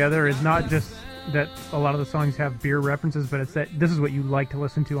all together is not just that a lot of the songs have beer references, but it's that this is what you like to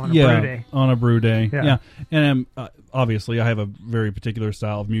listen to on a brew day. On a brew day. Yeah. Yeah. And obviously, I have a very particular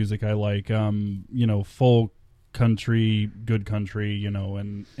style of music. I like, folk country, good country,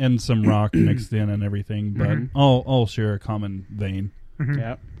 and some rock mixed in and everything. But all share a common vein.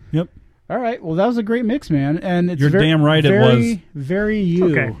 Yep. Yep. All right. Well, that was a great mix, man. And it's You're damn right it was. Very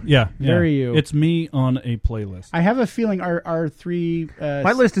you. Okay. Yeah. Very you. It's me on a playlist. I have a feeling our 3...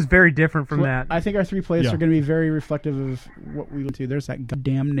 My list is very different from that. I think our 3 playlists are going to be very reflective of what we listen to. There's that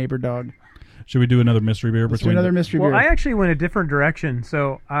goddamn neighbor dog. Should we do another mystery beer? Let's do another mystery beer. Well, I actually went a different direction,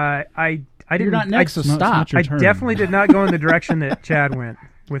 so I didn't. You're not next, so stop. I definitely did not go in the direction that Chad went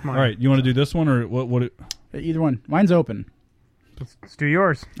with mine. All right, you want to do this one or what? Either one. Mine's open. Let's do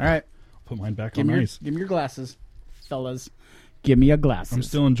yours. All right. Put mine back Give on me ice. Give me your glasses, fellas. Give me a glasses. I'm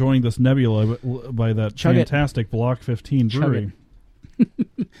still enjoying this Nebula by that fantastic Block 15 brewery.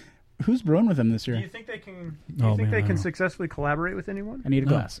 Who's brewing with them this year? Do you think they can? They can successfully collaborate with anyone? I need a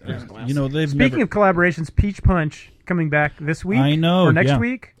glass. They've Speaking of collaborations, Peach Punch coming back this week. I know. Or next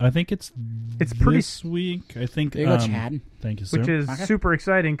week. I think it's pretty this week. I think. There you go, Chad. Thank you, sir. Which is super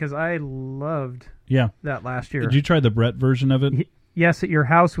exciting because I loved that last year. Did you try the Brett version of it? Yes, at your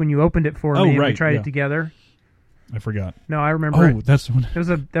house when you opened it for me and we tried it together. I forgot. No, I remember it. That's the one.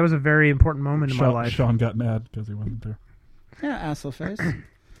 That was a very important moment in my life. Sean got mad because he wasn't there. Yeah, asshole face.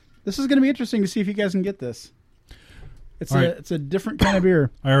 This is going to be interesting to see if you guys can get this. It's a different kind of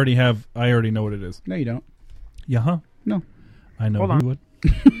beer. I already know what it is. No, you don't. Yeah, huh? No. I know Hold on. who would.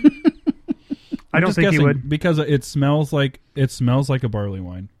 I don't think he would because it smells like a barley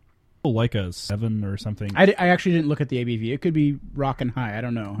wine. Like a 7 or something. I actually didn't look at the ABV. It could be rockin' high. I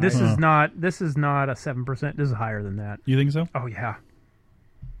don't know. This is not a 7%. This is higher than that. You think so? Oh yeah.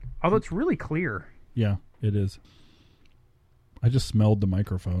 Although it's really clear. Yeah, it is. I just smelled the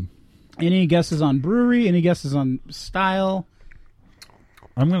microphone. Any guesses on brewery? Any guesses on style?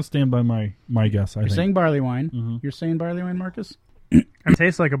 I'm going to stand by my guess. You're saying barley wine. Mm-hmm. You're saying barley wine, Marcus? It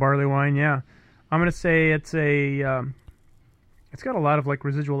tastes like a barley wine. Yeah, I'm going to say it's a. It's got a lot of like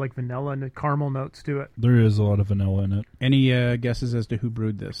residual like vanilla and caramel notes to it. There is a lot of vanilla in it. Any guesses as to who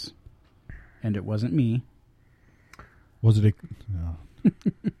brewed this? And it wasn't me. Was it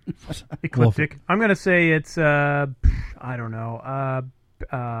Ecliptic. I'm going to say it's I don't know.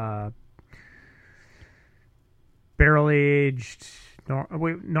 barrel aged.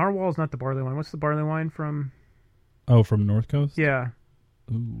 Wait, Narwhal's not the barley wine. What's the barley wine from? Oh, from North Coast. Yeah.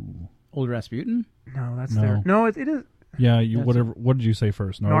 Ooh. Old Rasputin? No, that's No. there. No, it is. Yeah, whatever. What did you say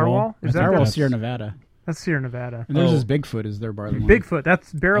first? Narwhal? Is that Narwhal, that's- Sierra Nevada. That's Sierra Nevada. And there's Oh. this Bigfoot is their barley wine. Bigfoot.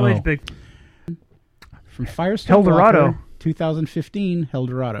 That's barrel aged Oh. big. From Firestone Eldorado. Walker, 2015,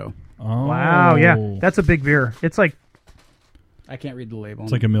 Eldorado. Oh. Wow. Yeah, that's a big beer. It's like I can't read the label.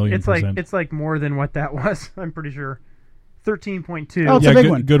 It's like a million it's like percent. it's like more than what that was. I'm pretty sure. 13.2. Oh, it's a big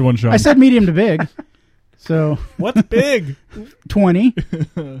one. Good one, Sean. I said medium to big. So what's big? 20.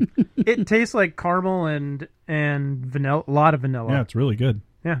 It tastes like caramel and vanilla. A lot of vanilla. Yeah, it's really good.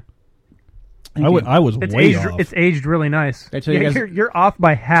 Yeah. Thank I you. was It's way aged. off. It's aged really nice. I tell you guys- you're off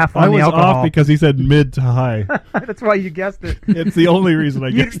by half on I the was alcohol. off because he said mid to high. That's why you guessed it. It's the only reason I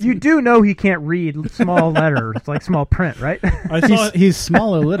You, guessed. you do know he can't read small letters, like small print, right? I saw. He's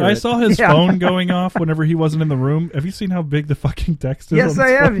small illiterate. I saw his Yeah. phone going off whenever he wasn't in the room. Have you seen how big the fucking text is? Yes, on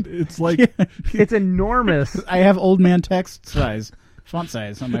his I have. phone? It's like It's enormous. I have old man text size, font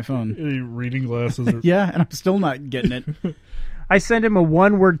size on my phone. reading glasses. Or, Yeah, and I'm still not getting it. I send him a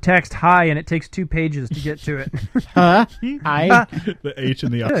one-word text hi, and it takes 2 pages to get to it. Huh? I the H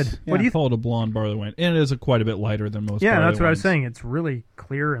and the I. Good. What do you call it? A blonde barley wine, and it is quite a bit lighter than most. Yeah, barley that's what I was wines. saying. It's really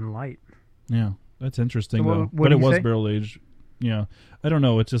clear and light. Yeah, that's interesting So what- though. what But do it you was say? barrel aged. Yeah, I don't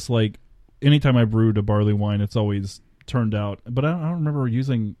know. It's just like anytime I brewed a barley wine, it's always turned out. But I don't remember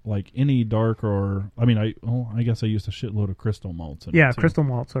using like any dark or. I mean, I guess I used a shitload of crystal malts. In Yeah, it too. crystal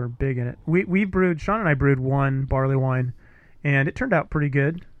malts are big in it. We brewed. Sean and I brewed one barley wine, and it turned out pretty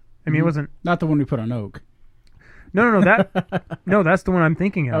good. I mean, it wasn't. not the one we put on oak. No, that's the one I'm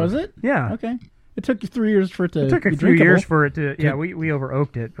thinking of. Oh, is it? Yeah. Okay. It took you 3 years for it to It took a be few drinkable. years for it to. Yeah, we over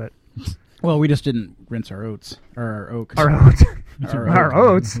oaked it, but Well, we just didn't rinse our oats or our oak. our oats, Our our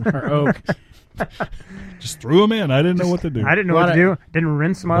oak. oats. Our oak. Just threw them in. I didn't know what to do. I didn't know A lot what to of- do. Didn't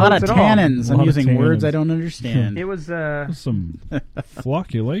rinse A my lot oats of at all. tannins. A I'm lot of using words tannins. I don't understand. It was Some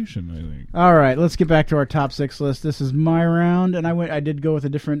flocculation, I think. All right, let's get back to our top 6 list. This is my round, and I did go with a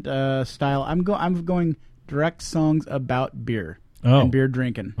different style. I'm going direct songs about beer and beer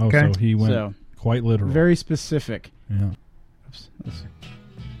drinking. Oh, Okay. so he went So, quite literal. very specific. Yeah. Oops, let's see.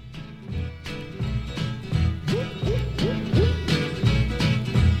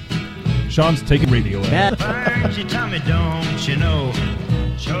 Sean's taking radio out. That- You tell me, don't you know?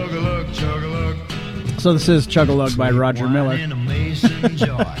 Chug-a-lug, chug-a-lug. So this is Chug-a-Lug by Roger Miller. Wine in a mason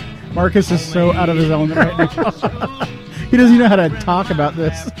jar. Marcus is so out of his element right now. He doesn't even know how to talk about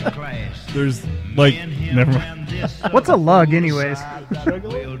this. There's like never mind. What's a lug, anyways?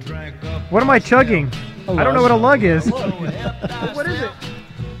 What am I chugging? I don't know what a lug is. What is it?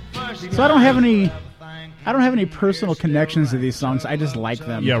 So I don't have any personal connections to these songs. I just like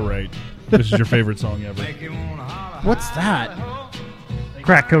them. Yeah, right. This is your favorite song ever. What's that?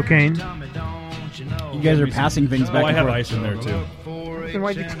 Crack cocaine. You guys are passing things back Oh, I and have forth. ice in there too. Then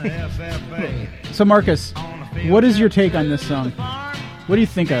why'd you So Marcus, what is your take on this song? What do you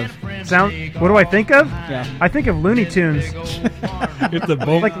think of? What do I think of? Yeah. I think of Looney Tunes. It's the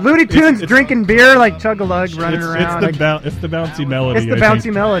vocal. Like Looney Tunes drinking beer, like Chug-a-Lug, running It's around. it's the bouncy melody. It's the I bouncy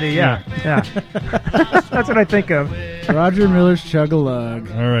think. melody, yeah. That's what I think of. Roger Miller's Chug-a-Lug.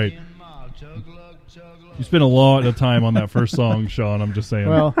 All right. You spent a lot of time on that first song, Sean. I'm just saying.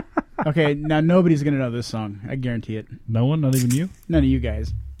 Well, okay, now nobody's going to know this song. I guarantee it. No one, not even you. None of you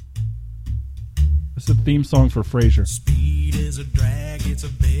guys. It's the theme song for Frasier. Speed is a drag, it's a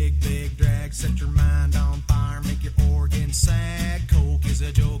big, big drag. Set your mind on fire, make your organs sag. Coke is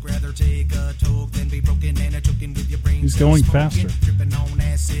a joke, rather take a toke than be broken and a choking with your brain. He's cells going smoking. faster. Dripping on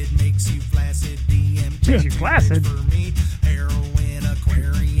acid makes you flaccid. DMT Makes you flaccid? for me. Heroin,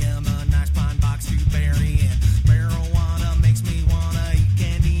 aquarium, a nice pine box to bury in. Marijuana makes me wanna eat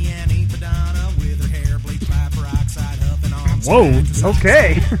candy and eat banana with her hair bleached by peroxide, huffing on. Whoa,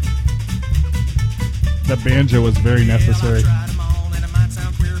 okay. That banjo was very necessary.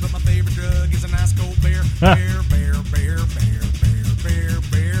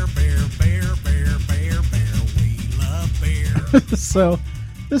 So,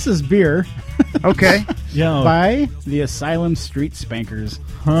 this is Beer Okay. Yeah. by the Asylum Street Spankers.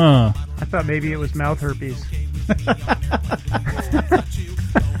 Huh. I thought maybe it was mouth herpes.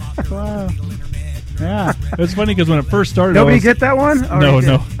 Wow. Yeah. It's funny because when it first started, Nobody I was, get that one? Oh, No, you did.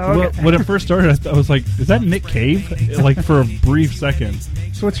 no. Oh, okay. When it first started, I was like, "Is that Nick Cave?" Like for a brief second.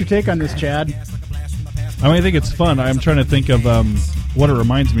 So, what's your take on this, Chad? I mean, I think it's fun. I'm trying to think of what it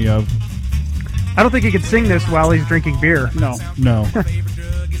reminds me of. I don't think he could sing this while he's drinking beer. No. No.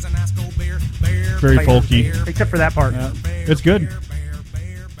 Very folky. Except for that part. Yeah. It's good.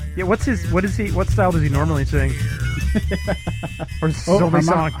 Yeah, what style does he normally sing? Or is this his only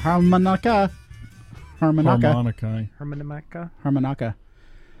song? Harmonica. Harmonica.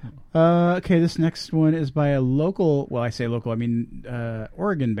 Okay, this next one is by a local, well, I say local, I mean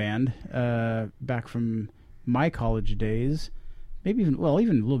Oregon band, back from my college days. Maybe even a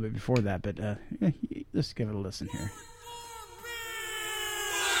little bit before that, but let's give it a listen here.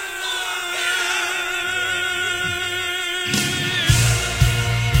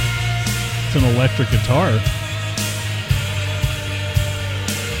 It's an electric guitar.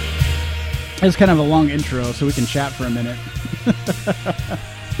 It's kind of a long intro, so we can chat for a minute.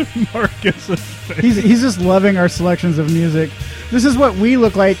 Marcus, he's just loving our selections of music. This is what we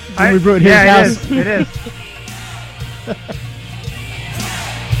look like when we brew at his house. It is.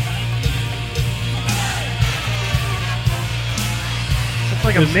 It's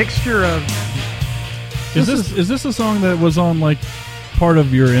like a mixture of. Is this a song that was on like part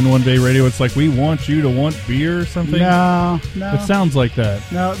of your In One Day Radio? It's like, we want you to want beer or something. No. It sounds like that.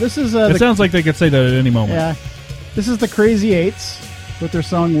 No, this is. It sounds like they could say that at any moment. Yeah, this is the Crazy Eights with their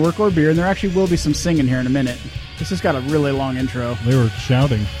song "Work or Beer," and there actually will be some singing here in a minute. This has got a really long intro. They were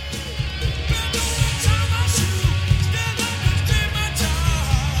shouting.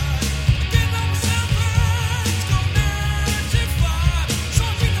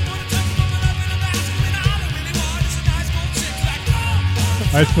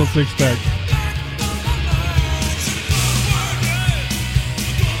 High school six-pack.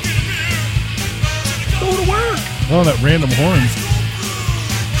 Go to work! Oh, that random horn.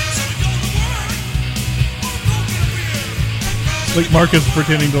 Like Marcus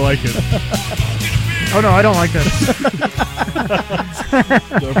pretending to like it. Oh, no, I don't like that.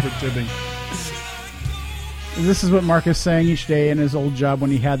 No pretending. This is what Marcus sang each day in his old job when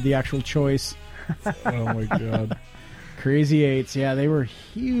he had the actual choice. Oh, my God. Crazy Eights, yeah, they were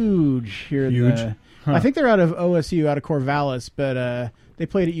huge here. Huh. I think they're out of OSU, out of Corvallis, but they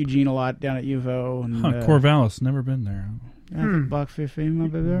played at Eugene a lot, down at UVO. And, Corvallis, never been there. Buck 15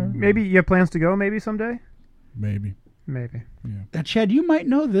 up there. Maybe you have plans to go maybe someday? Maybe. Yeah. Now, Chad, you might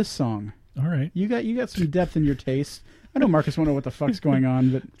know this song. All right. You got some depth in your taste. I know Marcus won't know what the fuck's going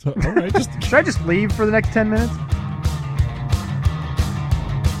on, but... So, all right. Should I just leave for the next 10 minutes?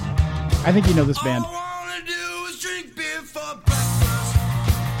 I think you know this band.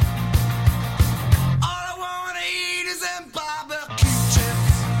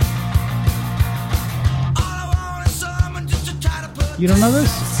 You don't know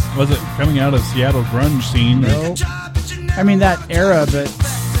this? Was it coming out of Seattle grunge scene? No. I mean, that era, but...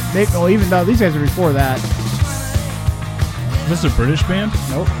 even though these guys are before that. Is this a British band?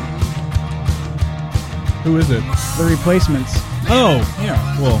 Nope. Who is it? The Replacements. Oh, yeah.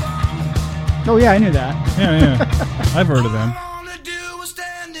 Well... Oh, yeah, I knew that. Yeah. I've heard of them.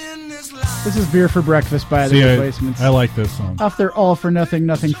 This is Beer for Breakfast by The Replacements. I like this song. Off their All for Nothing,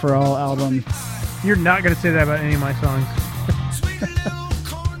 Nothing for All album. You're not going to say that about any of my songs.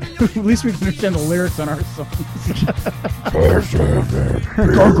 At least we can understand the lyrics on our songs.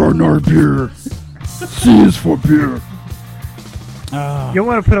 beer. C is for beer. You'll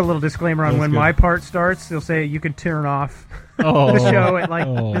want to put a little disclaimer on when my part starts. They'll say you can turn off the show at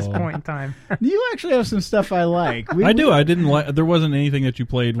this point in time. You actually have some stuff I like. I do. I didn't like. There wasn't anything that you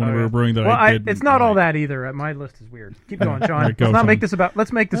played when we were brewing that I did. It's not all that either. My list is weird. Keep going, Sean. Let's make this about me.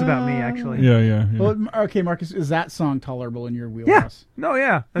 Actually. Yeah. Well, okay, Marcus, is that song tolerable in your wheelhouse?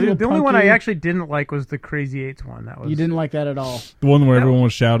 Yeah. The only one I actually didn't like was the Crazy Eights one. That was. You didn't like that at all. The one where everyone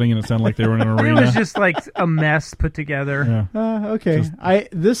was shouting and it sounded like they were in an arena. It was just like a mess put together. Yeah. Okay.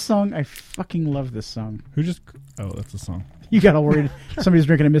 This song, I fucking love this song. Oh, that's a song. You got all worried somebody's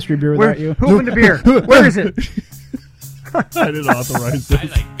drinking a mystery beer without you. Who opened the beer? Where is it? I didn't authorize this. I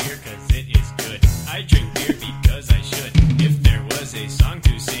like beer because it is good. I drink beer because I should. If there was a song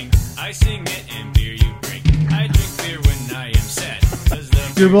to sing, I sing it and beer you bring. I drink beer when I am sad.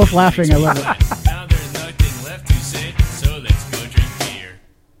 You're both laughing. I love it. Now there's nothing left to say, so let's go drink beer.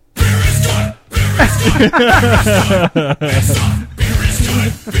 Beer is good. Beer is good. Beer is good. Beer is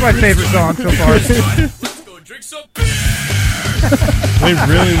good. That's my favorite song so far. Let's go drink some beer. They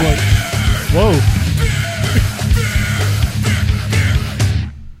really want. Whoa.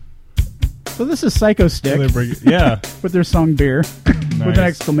 So this is Psycho Stick. Yeah. With their song Beer. Nice. With an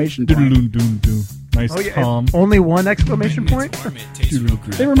exclamation point. Nice calm. Only one exclamation point?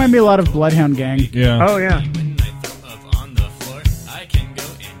 They remind me a lot of Bloodhound Gang. Yeah. Oh, yeah. When I throw up on the floor, I can go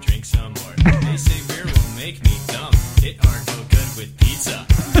and drink some more. They say beer will make me dumb. It aren't no good with pizza.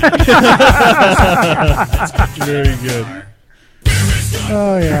 Very good.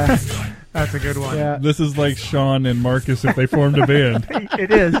 Oh, yeah. That's a good one. Yeah. This is like Sean and Marcus if they formed a band.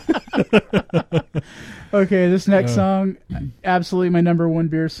 It is. Okay, this next song, absolutely my number one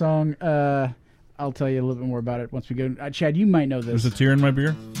beer song. I'll tell you a little bit more about it once we go. Chad, you might know this. There's a tear in my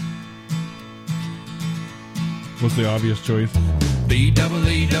beer. What's the obvious choice?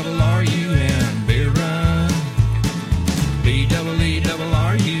 B-double-E-double-R-U-N, beer run.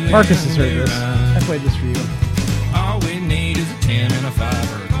 B-double-E-double-R-U-N, Marcus has heard beer this. run. I played this for you. All we need is a 10 and a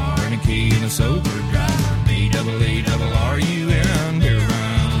 5, a car and a key and a sober driver. B-double-E-double-R-U-N, beer run.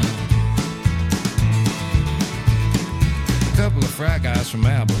 A couple of frat guys from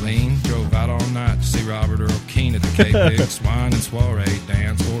Abilene drove out all night to see Robert Earl Keen at the K-Big Swine and Soiree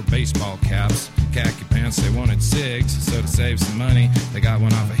dance. Wore baseball caps, khaki pants, they wanted cigs. So to save some money, they got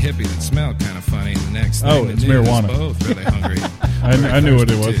one off a hippie that smelled kind of funny. And the next thing It's they knew, marijuana. they was both really hungry. I knew what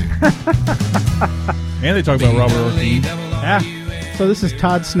it was. And they talk about Robert Earl Keen. Yeah. So this is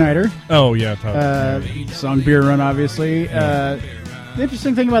Todd Snyder. Oh, yeah. Todd. Song Beer Run, obviously. The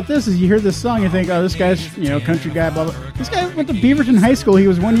interesting thing about this is you hear this song, you think, oh, this guy's, country guy, blah, blah. This guy went to Beaverton High School. He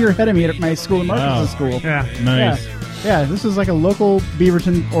was 1 year ahead of me at my school, at Marcus's school. Yeah. Nice. Yeah, this is like a local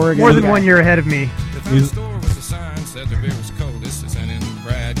Beaverton, Oregon More than guy. 1 year ahead of me. The store was a sign, said the beer was coldest. It's in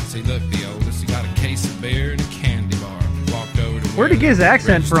Brad, 'cause he looked the oldest. He got a case of beer and a candy bar. Walked over to Where'd he get his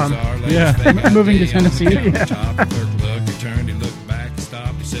accent from? Yeah. Moving to Tennessee. Yeah. He turned, he looked back, he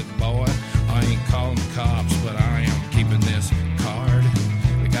stopped, he said, boy, I ain't calling the cops, but I am keeping this card.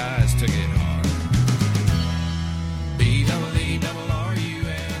 The guys took it hard.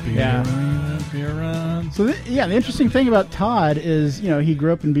 B-double-E-double-R-U-N. Yeah. Beer run. So, the interesting thing about Todd is, he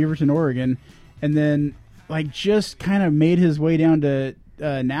grew up in Beaverton, Oregon, and then, just kind of made his way down to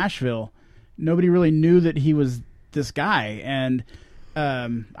Nashville. Nobody really knew that he was this guy. And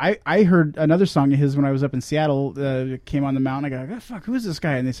I heard another song of his when I was up in Seattle. Came on the mountain. I go, oh, fuck, who is this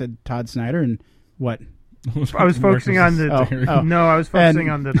guy? And they said, Todd Snyder. And what? I was focusing on the... No, I was focusing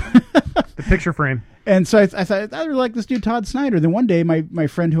on the picture frame. And so I thought, I really like this dude, Todd Snyder. Then one day, my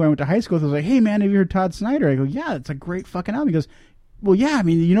friend who I went to high school with was like, hey, man, have you heard Todd Snyder? I go, yeah, it's a great fucking album. He goes, well, yeah, I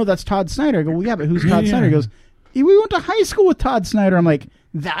mean, that's Todd Snyder. I go, well, yeah, but who's Todd Snyder? He goes, we went to high school with Todd Snyder. I'm like,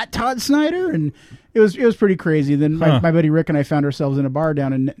 that Todd Snyder? And it was pretty crazy. Then my buddy Rick and I found ourselves in a bar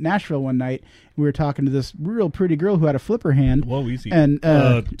down in Nashville one night. We were talking to this real pretty girl who had a flipper hand. Whoa, easy. And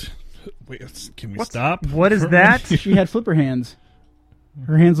wait, can we stop? What is that? She had flipper hands.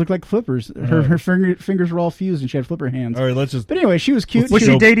 Her hands looked like flippers. Her fingers were all fused, and she had flipper hands. All right, let's just... But anyway, she was cute. Was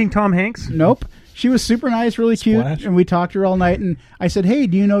she dating Tom Hanks? Nope. She was super nice, really cute, Splash. and we talked to her all night, and I said, hey,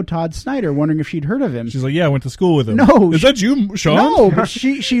 do you know Todd Snyder? Wondering if she'd heard of him. She's like, yeah, I went to school with him. No. Is that you, Sean? No, but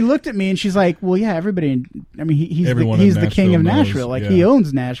she looked at me, and she's like, well, yeah, everybody... I mean, he's the king of Nashville. Knows, he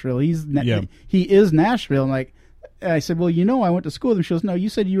owns Nashville. He is Nashville. And I said, well, I went to school with him. She goes, no, you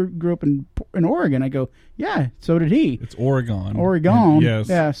said you grew up in Oregon. I go, yeah, so did he. It's Oregon. Oregon. Yes.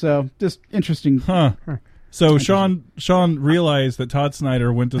 Yeah, so just interesting. Huh. So Sean realized that Todd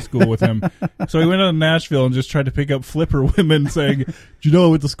Snyder went to school with him. So he went out to Nashville and just tried to pick up flipper women saying, do you know I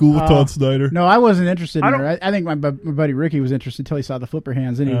went to school with Todd Snyder? No, I wasn't interested in her. I think my buddy Ricky was interested until he saw the flipper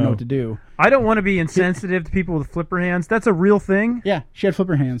hands. Didn't even know what to do. I don't want to be insensitive to people with flipper hands. That's a real thing. Yeah, she had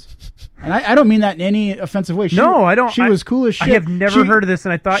flipper hands. And I don't mean that in any offensive way. No, I don't. She was cool as shit. I have never heard of this,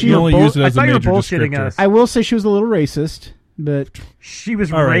 and I thought you were bullshitting us. I will say she was a little racist. But she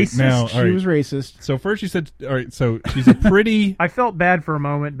was racist. Now, she was racist. So first you said, all right, so she's a pretty... I felt bad for a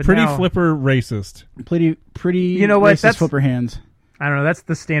moment, but pretty now, flipper racist. Pretty you know what? Racist flipper hands. I don't know. That's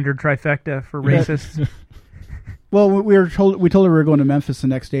the standard trifecta for racists. Well, we told her we were going to Memphis the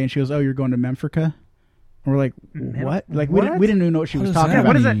next day, and she goes, oh, you're going to Memphrica? And we're like, what? Like we didn't even know what she was talking about.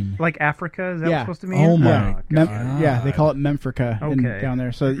 What is that? Like Africa? Is that supposed to mean? Oh my God. Yeah, they call it Memphrica down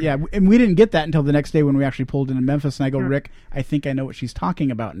there. So yeah, and we didn't get that until the next day when we actually pulled into Memphis. And I go, Rick, I think I know what she's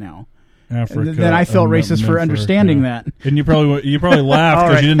talking about now. Africa. And then I felt racist for understanding that. And you probably laughed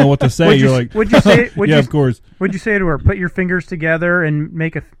because you didn't know what to say. You're like, would you say? Yeah, of course. Would you say to her, put your fingers together and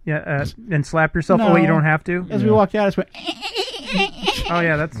make and slap yourself? No. Oh, you don't have to. As we walked out, I just went. Oh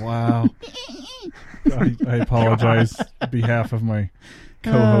yeah, that's wow. I apologize on behalf of my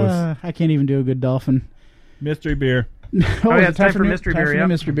co-host. I can't even do a good dolphin. Mystery beer. Oh yeah, it's time for mystery beer. Yeah,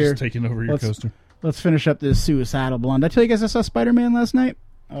 mystery beer. Just taking over your coaster. Let's finish up this Suicidal Blonde. Did I tell you guys I saw Spider-Man last night?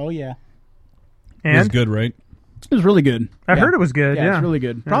 Oh yeah. And it was good, right? It was really good. I heard it was good. Yeah, it's really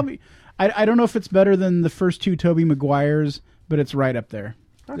good. Probably. I don't know if it's better than the first two Tobey Maguires, but it's right up there.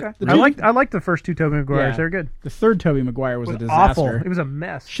 Okay. I liked the first two Tobey Maguires. They're good. The third Tobey Maguire was a disaster. Awful. It was a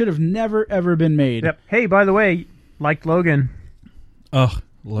mess. Should have never ever been made. Yep. Hey, by the way, liked Logan. Ugh,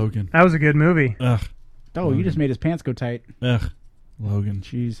 Logan. That was a good movie. Ugh. Oh, Logan. You just made his pants go tight. Ugh, Logan.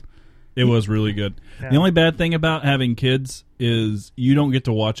 Jeez. It was really good. Yeah. The only bad thing about having kids is you don't get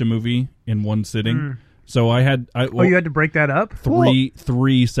to watch a movie in one sitting. So I had. You had to break that up? Three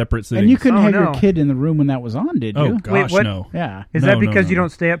separate sittings. And you couldn't have your kid in the room when that was on, did you? Oh gosh, Wait, what? no. Yeah. Is that because you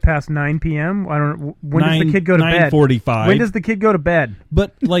don't stay up past 9 p.m.? I don't. When does the kid go to bed? 9:45. When does the kid go to bed?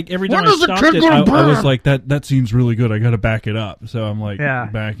 But like every time I stopped it, I was like, that seems really good. I got to back it up. So I'm like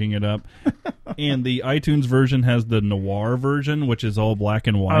backing it up. And the iTunes version has the noir version, which is all black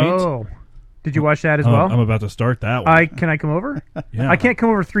and white. Oh. Did you watch that as well? I'm about to start that one. Can I come over? Yeah. I can't come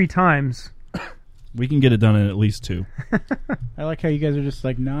over 3 times. We can get it done in at least 2. I like how you guys are just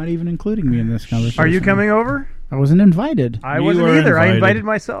like not even including me in this conversation. Are you coming over? I wasn't invited. I wasn't either. I invited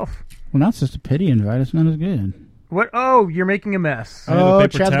myself. Well, now it's just a pity invite. It's not as good. What? Oh, you're making a mess. Oh,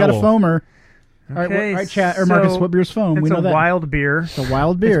 Chad's got a foamer. Okay, all right, Chad or Marcus, what beer's foam? It's we know a that. wild beer. It's a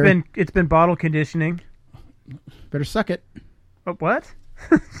wild beer. It's been bottle conditioning. Better suck it. Oh, what?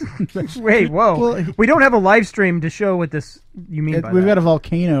 Wait, whoa. Well, we don't have a live stream to show what this you mean by we've that. got a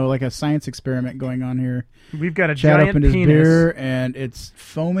volcano, like a science experiment going on here. We've got a Chad giant opened his penis. beer, and it's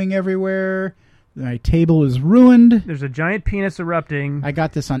foaming everywhere. My table is ruined. There's a giant penis erupting. I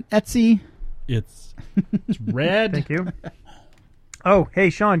got this on Etsy. It's red. Thank you. Oh, hey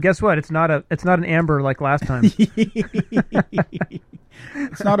Sean, guess what? It's not an amber like last time.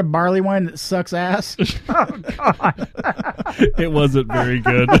 It's not a barley wine that sucks ass. Oh God. It wasn't very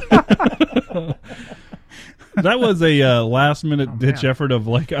good. That was a last minute ditch effort of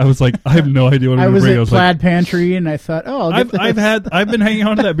like I was like I have no idea what I'm going to bring. I was Plaid like, Pantry, and I thought, oh, I'll get this. I've been hanging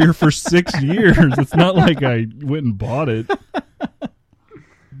on to that beer for 6 years. It's not like I went and bought it.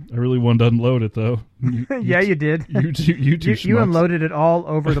 I really wanted to unload it though. Yeah, you did. You unloaded it all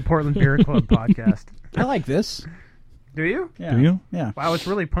over the Portland Beer Club podcast. I like this. Do you? Yeah. Do you? Yeah. Wow, it's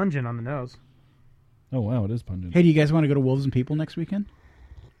really pungent on the nose. Oh wow, it is pungent. Hey, do you guys want to go to Wolves and People next weekend?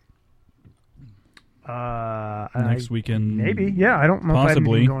 Next weekend, maybe. Yeah, I don't know possibly. if I have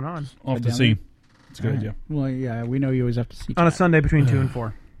anything going on. I'll have to see. It's a good idea. Well, yeah, we know you always have to see. On a Sunday between 2 and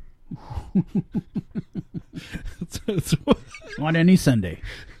 4. On any Sunday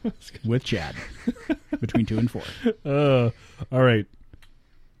with Chad between 2 and 4. All right.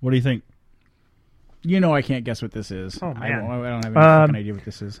 What do you think? You know I can't guess what this is. Oh, man. I don't have any fucking idea what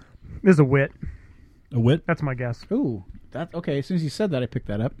this is. This is a wit. A wit? That's my guess. Ooh, that okay. As soon as you said that, I picked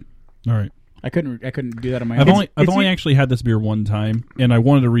that up. All right. I couldn't do that on my own. I've only actually had this beer one time, and I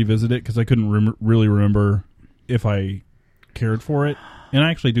wanted to revisit it because I couldn't really remember if I cared for it, and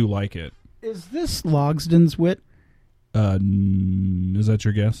I actually do like it. Is this Logsdon's Wit? Is that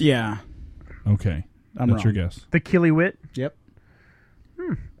your guess? Yeah. Okay. I'm That's wrong. your guess. The Killy Wit? Yep.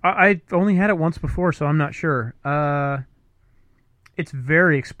 I only had it once before, so I'm not sure. It's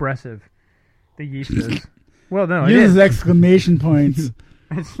very expressive. The yeast is. Well, no, it Uses is. exclamation points.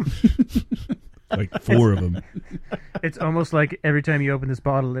 Like 4 of them. It's almost like every time you open this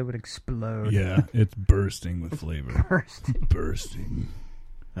bottle, it would explode. Yeah, it's bursting with flavor. Bursting.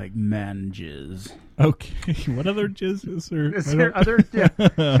 Like man jizz. Okay, what other jizz is there? Is there other? Yeah.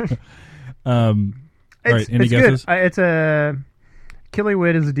 All right, any guesses? Good. It's a Killy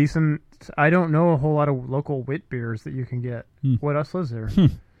Wit is a decent. I don't know a whole lot of local wit beers that you can get. What else is there?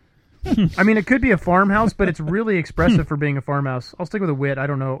 I mean, it could be a farmhouse, but it's really expressive for being a farmhouse. I'll stick with a wit. I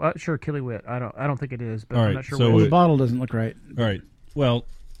don't know. Sure, Killy Wit. I don't think it is, but All I'm right, not sure. so what The bottle doesn't look right. All right. Well,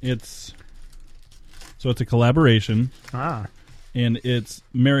 it's a collaboration. And it's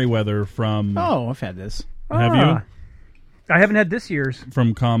Merriweather from. Oh, I've had this. Have you? I haven't had this year's.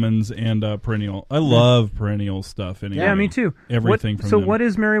 From Commons and Perennial. I love Perennial stuff. Anyway. Yeah, me too. Everything from So them. what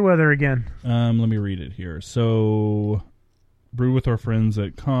is Merriweather again? Let me read it here. So, brew with our friends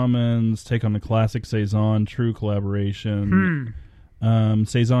at Commons, take on the classic Saison, true collaboration.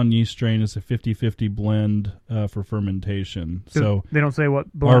 Saison yeast strain is a 50-50 blend for fermentation. So they don't say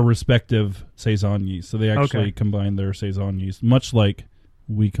what blend? Our respective Saison yeast. So they actually combine their Saison yeast, much like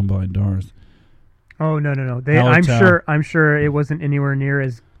we combined ours. Oh no! I'm sure it wasn't anywhere near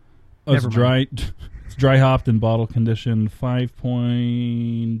as. Oh, it's dry. It's dry hopped and bottle conditioned,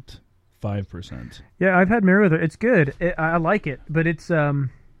 5.5%. Yeah, I've had Merriweather. It's good. I like it, but it's I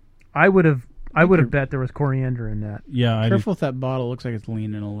would have bet there was coriander in that. Yeah, careful with that bottle. Looks like it's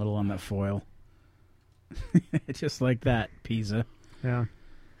leaning a little on that foil. Just like that, Pisa. Yeah.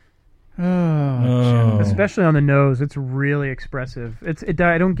 Oh. Especially on the nose, it's really expressive. I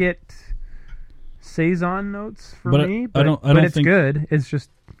don't get Saison notes for me, but it's good. It's just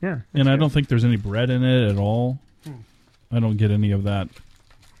and I don't think there's any bread in it at all. I don't get any of that.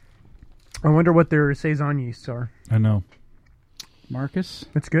 I wonder what their Saison yeasts are. I know. Marcus,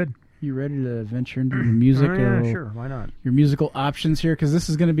 it's good. You ready to venture into your music? Yeah, sure. Why not? Your musical options here, because this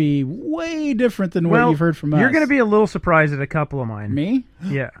is going to be way different than what you've heard from us. You're going to be a little surprised at a couple of mine. Me?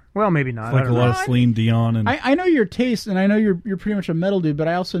 Yeah. Well, maybe not. It's like a lot of Celine Dion. And I know your taste, and I know you're pretty much a metal dude, but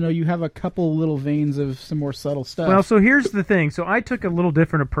I also know you have a couple little veins of some more subtle stuff. Well, so here's the thing. So I took a little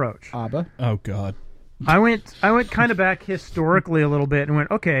different approach. ABBA. Oh, God. I went kind of back historically a little bit and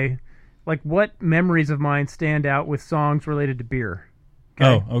went, okay, like what memories of mine stand out with songs related to beer?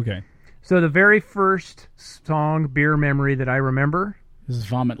 Okay? Oh, okay. So the very first song, beer memory that I remember is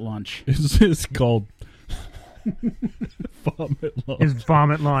Vomit Launch. It's called Vomit Launch. Is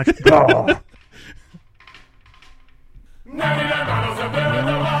Vomit Launch. Oh.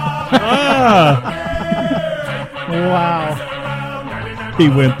 Wow. He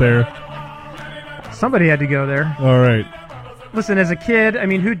went there. Somebody had to go there. All right. Listen, as a kid, I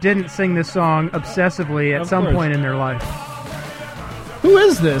mean, who didn't sing this song obsessively at some point in their life? Who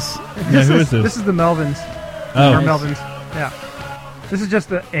is this? Who is this? This is the Melvins. Oh. Or Melvins. Yeah. This is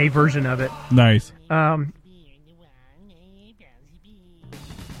just a version of it. Nice.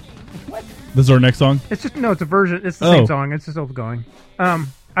 This is our next song? It's just, no, it's a version. It's the same song. It's just still going. I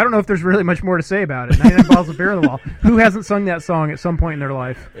don't know if there's really much more to say about it. 99 Bottles of Beer on the Wall. Who hasn't sung that song at some point in their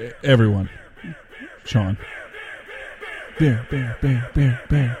life? Everyone. Sean. Beer, beer, beer, beer,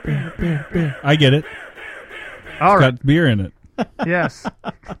 beer, beer, beer, beer. I get it. All right. It's got beer in it. Yes.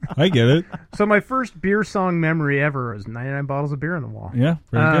 I get it. So my first beer song memory ever was 99 Bottles of Beer on the Wall. Yeah,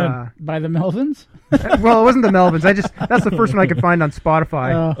 very good. By the Melvins? Well, it wasn't the Melvins. That's the first one I could find on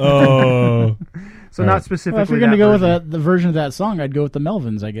Spotify. Oh. So not specifically. Well, if you're going to go with the version of that song, I'd go with the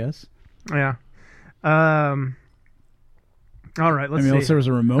Melvins, I guess. Yeah. All right, let's see. Unless there was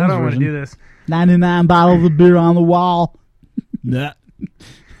a Ramones I don't want to version. do this. 99 bottles of beer on the wall. Nah.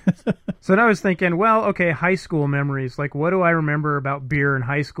 So now I was thinking, well, okay, high school memories. Like, what do I remember about beer in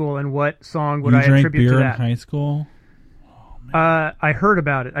high school, and what song would I attribute beer to that? in high school? I heard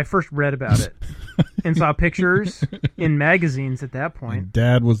about it. I first read about it and saw pictures in magazines at that point.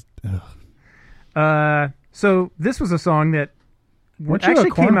 Dad was... So this was a song that Weren't you a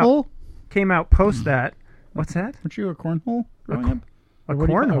cornhole? Came out post that. What's that? Weren't you a cornhole growing up? A Or what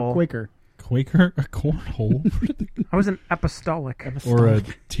do you call it? cornhole? A Quaker. Quaker? A cornhole? I was an apostolic. Or a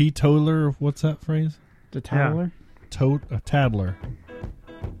teetotaler? What's that phrase? The tattler? A tattler.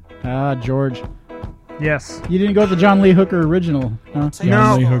 Ah, George. Yes. You didn't go with the John Lee Hooker original, huh?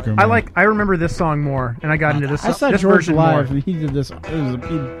 John Lee Hooker, man. I remember this song more, and I got into this. I saw this George version live, more. and he did this.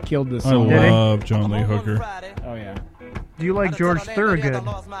 He killed this I song. love John Lee Hooker. Oh, yeah. Do you like George Thorogood?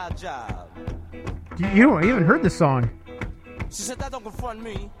 You haven't heard this song. She said that don't confront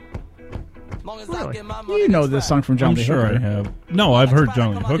me. Long as Really? I get my money. You know this song from John I'm Lee sure Hooker. I have. No, I've heard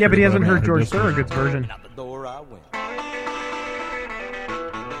John Lee Hooker. Yeah, but he hasn't I heard haven't George this one. Thorogood's version. Out the door I went.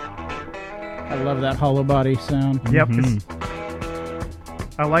 I love that hollow body sound. Yep.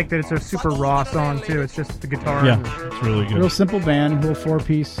 I like that it's a super raw song too. It's just the guitar. Yeah, and- it's really good. Real simple band, real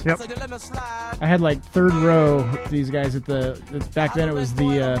 4-piece. Yep. I had like third row with these guys at back then it was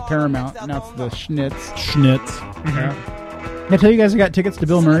the Paramount, now it's the Schnitz. Schnitz. Did I tell you guys I got tickets to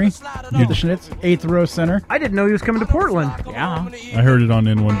Bill Murray? The Schnitz, 8th row center. I didn't know he was coming to Portland. Yeah. I heard it on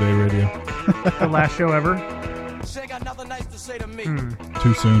N1 Day Radio. The last show ever.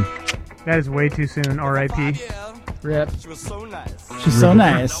 Too soon. That is way too soon. R.I.P. Rip. She was so nice. She's so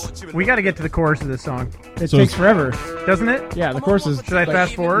nice. We got to get to the chorus of this song, It So takes it's- forever. doesn't it? Yeah, the chorus is. Should I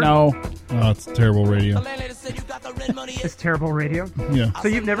fast forward? No. Oh, it's terrible radio. It's terrible radio. Yeah. So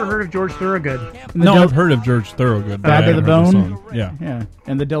you've never heard of George Thorogood? No, I've heard of George Thorogood. but Bag I of the haven't heard Bone? song. Yeah. Yeah,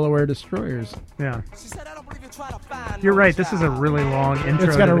 and the Delaware Destroyers. Yeah. You're right. This is a really long intro.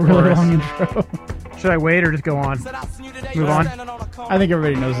 It's got to a the really chorus. long intro. Should I wait or just go on? Move on. I think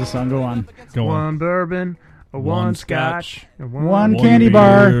everybody knows this song. Go on. Go on. One bourbon, a one scotch, a One candy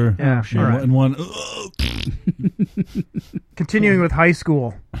bar. beer, Yeah, shit. all right. And one. Continuing with high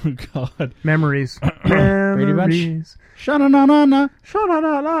school Oh, God. memories. Brady Bunch. Memories. Sha-na-na-na-na.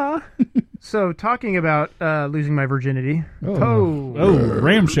 Sha-la-la-la. So, talking about losing my virginity. Oh,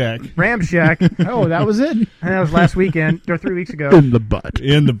 Ramshack. Ramshack. Oh, that was it? And that was last weekend, or 3 weeks ago. In the butt.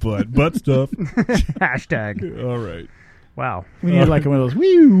 In the butt. Butt stuff. Hashtag. All right. Wow. We need like one of those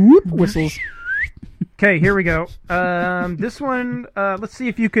wee whoop whistles. Okay, here we go. This one, let's see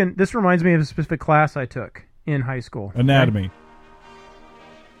if you can. This reminds me of a specific class I took in high school. Anatomy.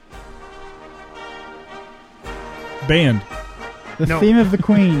 Band. The No. theme of the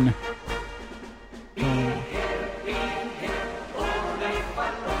Queen.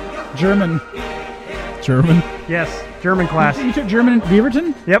 German. German. Yes, German class. You took German in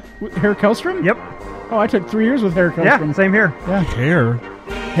Beaverton? Yep. With Herr Kellstrom? Yep. Oh, I took 3 years with Herr Kellstrom. Yeah, same here. Yeah. Hair.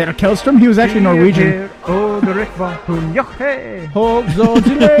 Herr Kellstrom, he was actually Norwegian. Hoch soll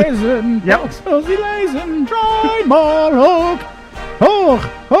sie lesen, Yep. hoch soll sie lesen, dreimal hoch, hoch,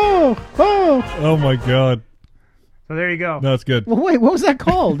 hoch, hoch. Oh my god. So there you go. That's good. Well, wait, what was that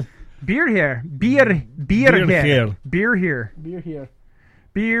called? Beer here. Beer here. Beer here. Beer here. Beer here.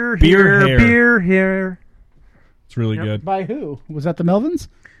 Beer Beer here. here. Beer here. It's really good. By who? Was that the Melvins?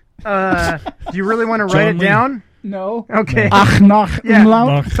 Do you really want to write John it Lee. down? No. Okay. Ach, nach, Yeah.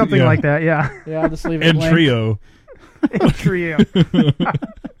 umlaut. Something Yeah. like that, yeah. Yeah, I'll just leave it And blank. trio. Trio.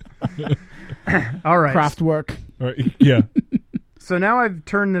 All right. Kraftwerk. All right, yeah. So now I've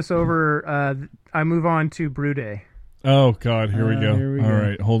turned this over. I move on to Brew Day. Oh god, here we go. Here we All go.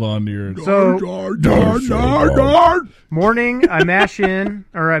 right, hold on to your. So morning, I mash in,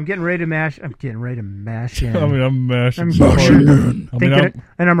 or I'm getting ready to mash. I'm getting ready to mash in. I mean, I'm mashing. I'm so hard. thinking I mean,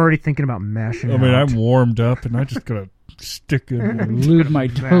 and I'm already thinking about mashing. I'm warmed up, and I just gotta stick it. Lewd my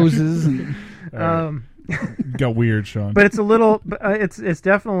toeses. And Got weird, Sean. But it's a little. It's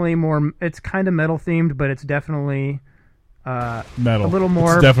definitely more. It's kind of metal themed, but it's definitely metal. a little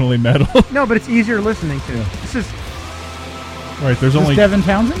more. It's definitely metal. No, but it's easier listening to. Yeah. This is Right, there's Is only this Devin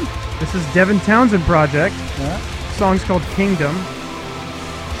Townsend? This is Devin Townsend project. Yeah. The song's called Kingdom.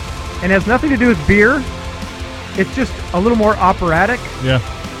 And it has nothing to do with beer. It's just a little more operatic yeah.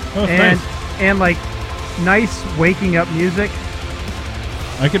 Oh, it's and nice. and like nice waking up music.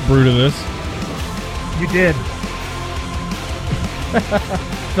 I could brew to this. You did.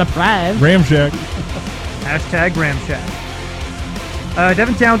 Surprise. Ramshack. Hashtag Ramshack.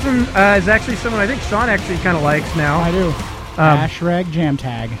 Devin Townsend is actually someone I think Sean actually kind of likes now. I do. Ashrag Jam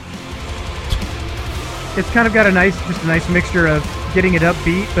Tag. It's kind of got a nice mixture of getting it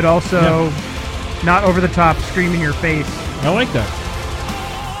upbeat, but also not over the top, scream in your face. I like that.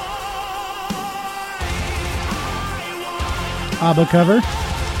 ABBA cover.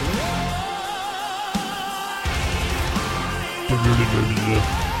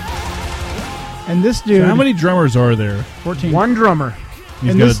 And this dude, So how many drummers are there? 14. One drummer.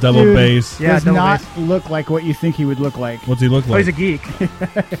 He's And got this a double dude bass. Yeah, does double not bass. look like what you think he would look like. What's he look Oh, like? he's a geek.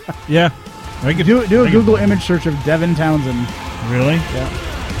 Yeah. I could Do a I could- Google image search of Devin Townsend. Really? Yeah.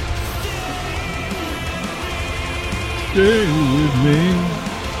 Stay with me.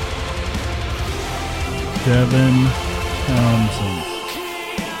 Devin Townsend.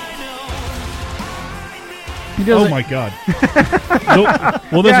 He does Oh it- my god.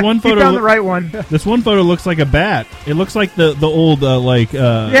 Well, this Yeah, one he photo. found the right one. This one photo looks like a bat. It looks like the old that's-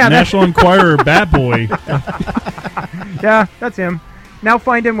 National Enquirer Bat Boy. Yeah, that's him. Now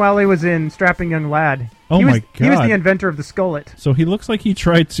find him while he was in Strapping Young Lad. Oh he was, my He was God. the inventor of the skullet. So he looks like he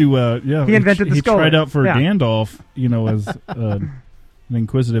tried to. He invented the He skull. tried out for Yeah. Gandalf, as an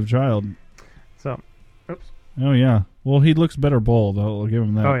inquisitive child. So, oops. Oh yeah. Well, he looks better bald. I'll give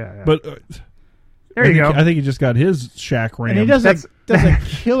him that. Oh, yeah. But There you go. I think he just got his shack rammed. And he does That's- a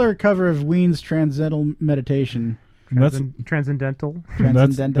killer cover of Ween's Transcendental Meditation. Transcendental.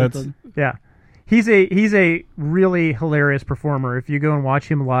 Transcendental. Yeah, he's a really hilarious performer. If you go and watch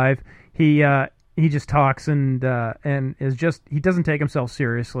him live, he just talks and is just he doesn't take himself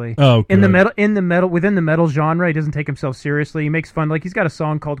seriously. Oh, within good. the metal genre, he doesn't take himself seriously. He makes fun. Like he's got a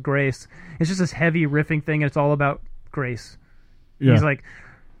song called Grace. It's just this heavy riffing thing, and it's all about grace. Yeah. He's like,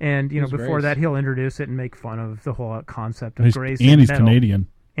 and Who's before Grace? that, he'll introduce it and make fun of the whole concept of He's- grace. and in he's metal. Canadian.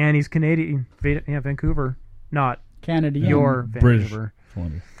 And he's Canadian. Yeah, Vancouver, not Canadian. your British. Vancouver.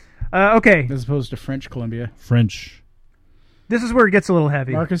 Columbia. Okay, As opposed to French Columbia. French. this is where it gets a little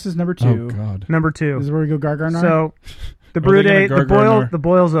heavy. Marcus is number 2. Oh God. Number This 2. is where we go Gargarnar. So, the Are brew they day, gonna the Gargarnar?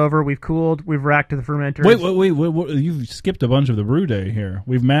 boil's over. We've cooled. We've racked the fermenters. Wait. You've skipped a bunch of the brew day here.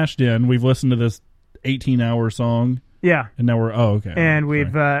 We've mashed in. We've listened to this 18-hour song, Yeah, and now we're okay. and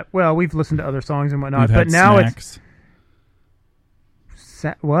Sorry. we've listened to other songs and whatnot. We've But had now snacks.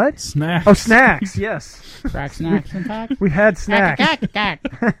 it's what? Snacks. Oh, snacks. Yes, Crack snacks and pack. we've had snacks.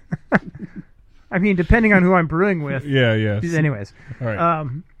 I mean, depending on who I'm brewing with. Yeah. Anyways, All right.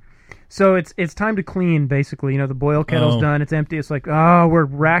 so it's time to clean. Basically, the boil kettle's Oh. done. It's empty. It's like, oh, we're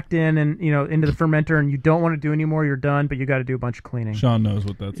racked in and into the fermenter, and you don't want to do anymore. You're done, but you got to do a bunch of cleaning. Sean knows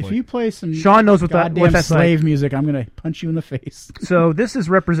what that's If like. you play some Sean knows what goddamn that's slave like. music, I'm going to punch you in the face. So this is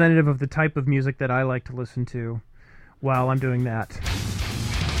representative of the type of music that I like to listen to while I'm doing that.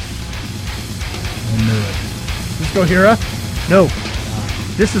 I knew it. Let's go, Hira. No,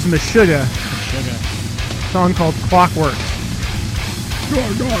 this is Meshuggah. Song called Clockwork.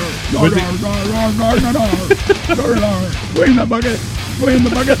 Clean the bucket. Clean the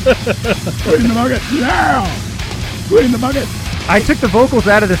bucket. Clean the bucket. Yeah. Clean the bucket. I took the vocals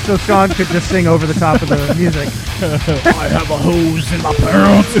out of this so Sean could just sing over the top of the music. I have a hose in my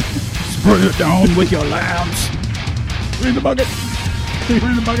pants. Spray it down with your lamps. In the bucket.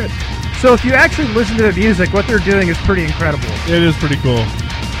 In the bucket. So if you actually listen to the music, what they're doing is pretty incredible. It is pretty cool.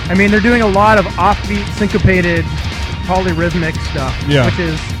 I mean, they're doing a lot of offbeat, syncopated, polyrhythmic stuff, Yeah. which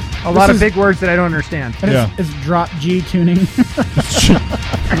is a lot of big words that I don't understand. And Yeah. it's drop G tuning.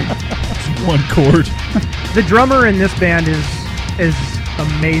 One chord. The drummer in this band is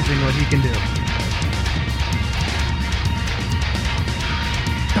amazing what he can do.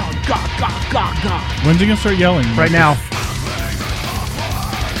 When's he gonna start yelling? Right now.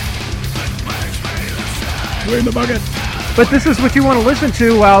 In the bucket. But this is what you want to listen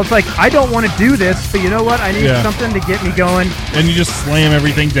to while it's like, I don't want to do this, but you know what? I need Yeah. something to get me going. And you just slam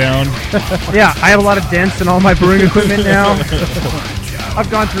everything down. Yeah, I have a lot of dents in all my brewing equipment now. I've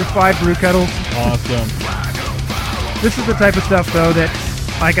gone through 5 brew kettles. Awesome. This is the type of stuff, though, that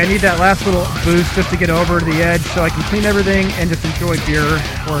like I need that last little boost just to get over the edge so I can clean everything and just enjoy beer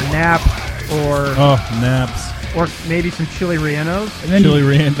or a nap or Naps. or maybe some chili rellenos. And then Chili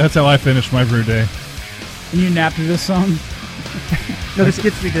Rand. That's how I finish my brew day. you nap to this song. No, this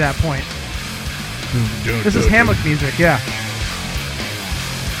gets me to that point. This is hammock music, yeah.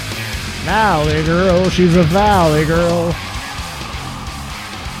 Valley girl, she's a valley girl.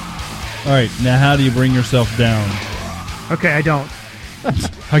 All right, now how do you bring yourself down? Okay, I don't.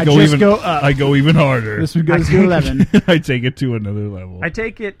 I go just even. go up. I go even harder. This one goes to 11. I take it to another level. I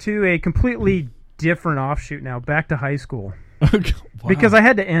take it to a completely different offshoot now, back to high school. Okay, wow. Because I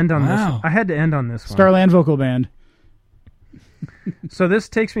had to end on Wow. this. I had to end on this one. Starland Vocal Band. So this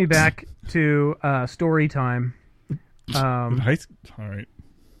takes me back to story time. All right.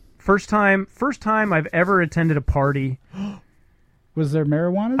 First time I've ever attended a party. Was there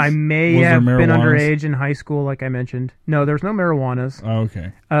marijuana? I may Was there have been marijuanas? underage in high school, like I mentioned. No, there was no marijuanas. Oh,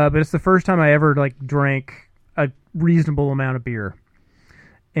 okay. But it's the first time I ever drank a reasonable amount of beer.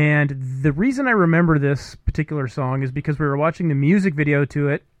 And the reason I remember this particular song is because we were watching the music video to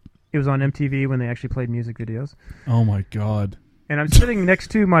it. It was on MTV when they actually played music videos. Oh my God. And I'm sitting next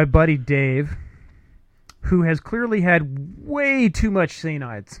to my buddy Dave, who has clearly had way too much St.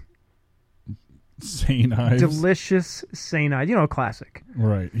 Ides. St. Ives. Delicious St. Ides. You know, a classic.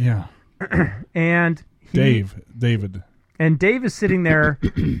 Right. Yeah. And David. And Dave is sitting there,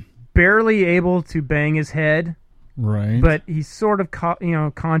 barely able to bang his head. Right. But he's sort of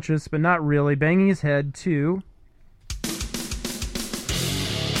conscious, but not really, banging his head to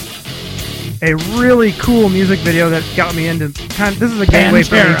a really cool music video that got me into this is a gateway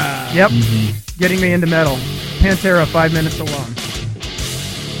for me. Pantera. Yep. Getting me into metal. Pantera, 5 Minutes Alone.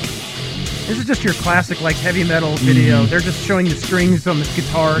 This is just your classic heavy metal video. They're just showing the strings on the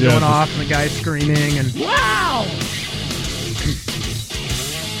guitar going off and the guy's screaming and Wow!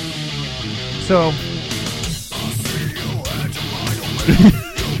 So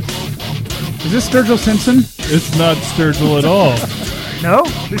Is this Sturgill Simpson? It's not Sturgill at all. no,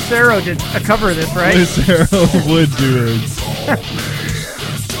 Lucero did a cover of this, right? Lucero would do this.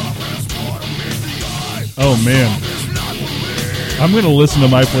 Oh man. I'm gonna listen to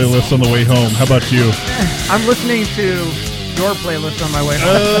my playlist on the way home. How about you? I'm listening to your playlist on my way home.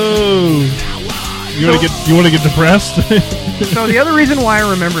 Oh. You want to get depressed? So the other reason why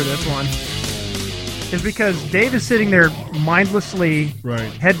I remember this one is because Dave is sitting there mindlessly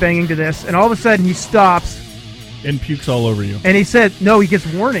headbanging to this, and all of a sudden he stops and pukes all over you. And he said, no, he gets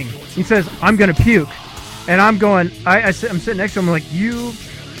warning. He says, I'm going to puke. And I'm going, I'm sitting next to him, I'm like, the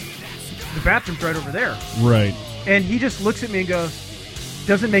bathroom's right over there. Right. And he just looks at me and goes,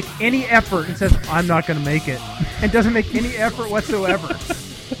 doesn't make any effort and says, I'm not going to make it. And doesn't make any effort whatsoever.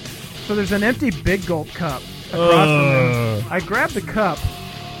 So there's an empty Big Gulp cup across from him. I grab the cup,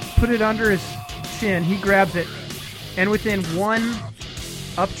 put it under his chin, he grabs it, and within one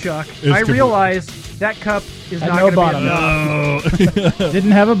upchuck, I realize that cup is not going to be enough.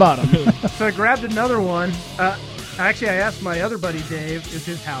 Didn't have a bottom. So I grabbed another one. Actually, I asked my other buddy Dave, it's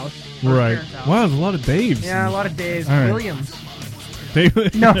his house. Right. House. Wow, there's a lot of Daves. Yeah, a lot of Daves. All right. Williams.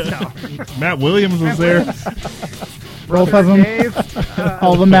 Dave? No. Matt Williams was there. Both of them. Dave,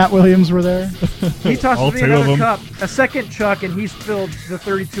 all the Matt Williams were there. He tosses all me two of another them. cup, a second chuck, and he's filled the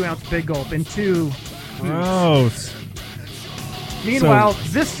 32-ounce Big Gulp in 2 cubes. Gross. Meanwhile,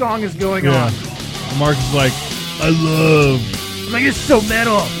 this song is going on. Mark is like, I love. I'm like, it's so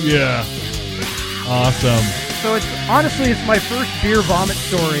metal. Yeah. Awesome. So it's my first beer vomit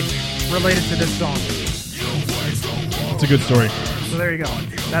story related to this song. It's a good story. So there you go.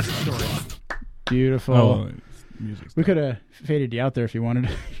 That's the story. Beautiful. Oh, music stuff. We could have faded you out there if you wanted.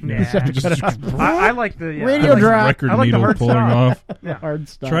 You Yeah. just have to cut it off. I like the Radio drop. Record I like the needle hard pulling stop. off. The hard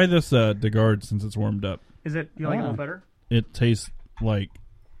stuff. Try this DeGard since it's warmed up. Is it? You like it a little better? It tastes like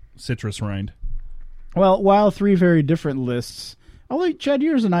citrus rind. Well, while 3 very different lists, although Chad,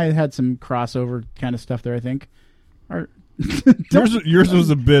 yours and I had some crossover kind of stuff there, I think. Yours was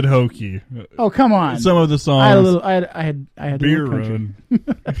a bit hokey. Oh, come on! Some of the songs. I had a little. I had Beer a little country. Run.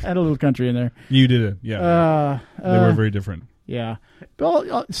 I had a little country in there. You did it, yeah. They were very different. Yeah.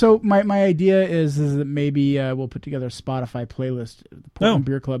 Well, so my idea is that maybe we'll put together a Spotify playlist, the Portland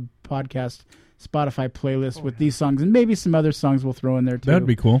Beer Club podcast Spotify playlist with these songs, and maybe some other songs we'll throw in there too. That'd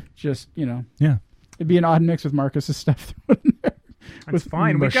be cool. Just yeah, it'd be an odd mix with Marcus's stuff thrown in there. That's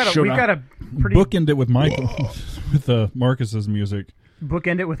fine. We've got a pretty bookend it with Michael with Marcus's music.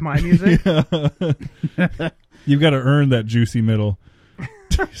 Bookend it with my music. You've got to earn that juicy middle.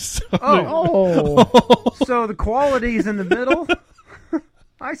 So the quality's in the middle.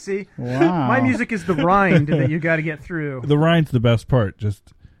 I see. Wow. My music is the rind that you got to get through. The rind's the best part.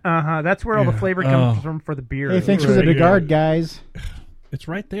 Just that's where all the flavor comes from for the beer. Hey, thanks for the DeGard, guys. It's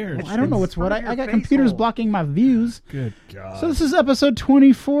right there. I don't know what's what. I got computers blocking my views. Good God. So this is episode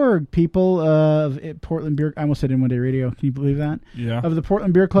 24, people, of Portland Beer. I almost said In One Day Radio. Can you believe that? Yeah. Of the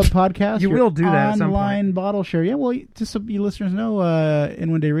Portland Beer Club podcast. You will do that at some online point. bottle share. Yeah, well, just so you listeners know,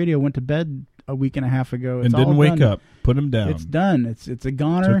 In One Day Radio went to bed a week and a half ago. It's and didn't all wake done. up. Put him down. It's done. It's a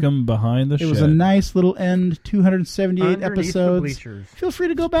goner. Took him behind the shed. It was a nice little end. 278 Underneath the episodes. bleachers. Feel free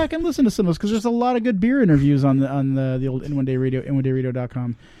to go back and listen to some of those because there's a lot of good beer interviews on the old In One Day Radio,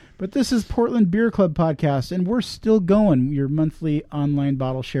 InOneDayRadio.com. But this is Portland Beer Club podcast, and we're still going. Your monthly online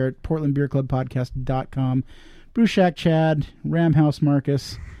bottle share at PortlandBeerClubPodcast.com. Brew Shack Chad, Ramhouse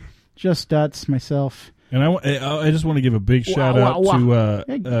Marcus, Just Stutz, myself. And I just want to give a big shout out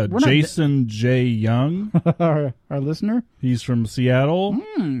to Jason J. Young, our listener. He's from Seattle,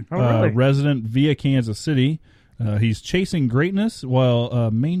 really? resident via Kansas City. He's chasing greatness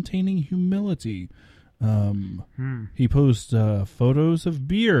while maintaining humility. He posts photos of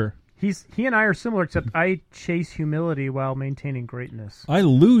beer. He and I are similar, except I chase humility while maintaining greatness. I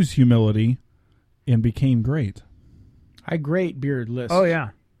lose humility and became great. I great beard list. Oh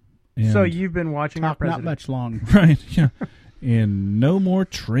yeah. And So you've been watching our Talk president. not much long. Right, yeah. And no more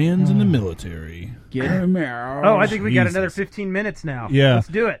trends in the military. Get him out. Oh, I think we got Jesus. another 15 minutes now. Yeah. Let's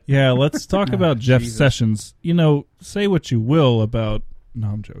do it. Yeah, let's talk about Jeff Sessions. Say what you will about... No,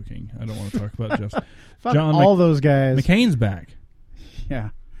 I'm joking. I don't want to talk about Jeff. Fuck all those guys. McCain's back.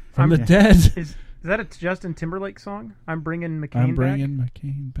 Yeah. From the dead. Is that a Justin Timberlake song? I'm bringing McCain I'm bringing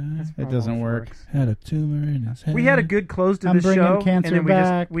McCain back. It doesn't work. Had a tumor in his head. We had a good close to I'm the bringing show, cancer and then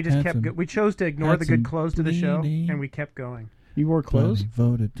back. we just kept. We chose to ignore had the good some close to the show, bleeding. and we kept going. You wore clothes? But he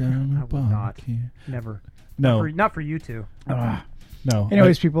voted down I will not. Obamacare. Never. No. Not for you two. No.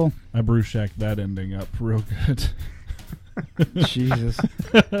 Anyways, people. I brew shacked that ending up real good. Jesus.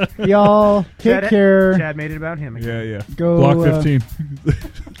 Y'all, take care. Chad made it about him again. Yeah. Go, Block 15.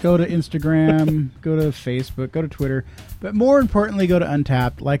 Go to Instagram, go to Facebook, go to Twitter. But more importantly, go to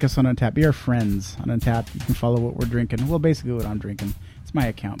Untapped. Like us on Untapped. Be our friends on Untapped. You can follow what we're drinking. Well, basically what I'm drinking. It's my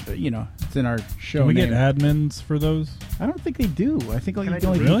account, but it's in our show Can we name. get admins for those? I don't think they do. I think Can you I can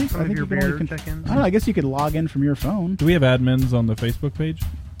only do Really? some I of think your you can only beer check-ins? I don't know. I guess you could log in from your phone. Do we have admins on the Facebook page?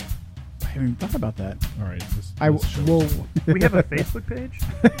 I haven't even thought about that. All right. Well, We have a Facebook page?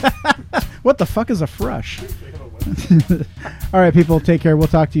 what the fuck is a frush? All right, people, take care. We'll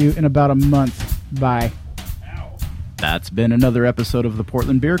talk to you in about a month. Bye. That's been another episode of the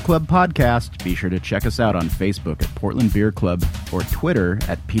Portland Beer Club podcast. Be sure to check us out on Facebook at Portland Beer Club or Twitter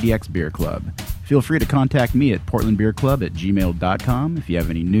at PDX Beer Club. Feel free to contact me at portlandbeerclub@gmail.com if you have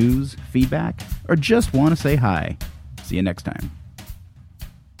any news, feedback, or just want to say hi. See you next time.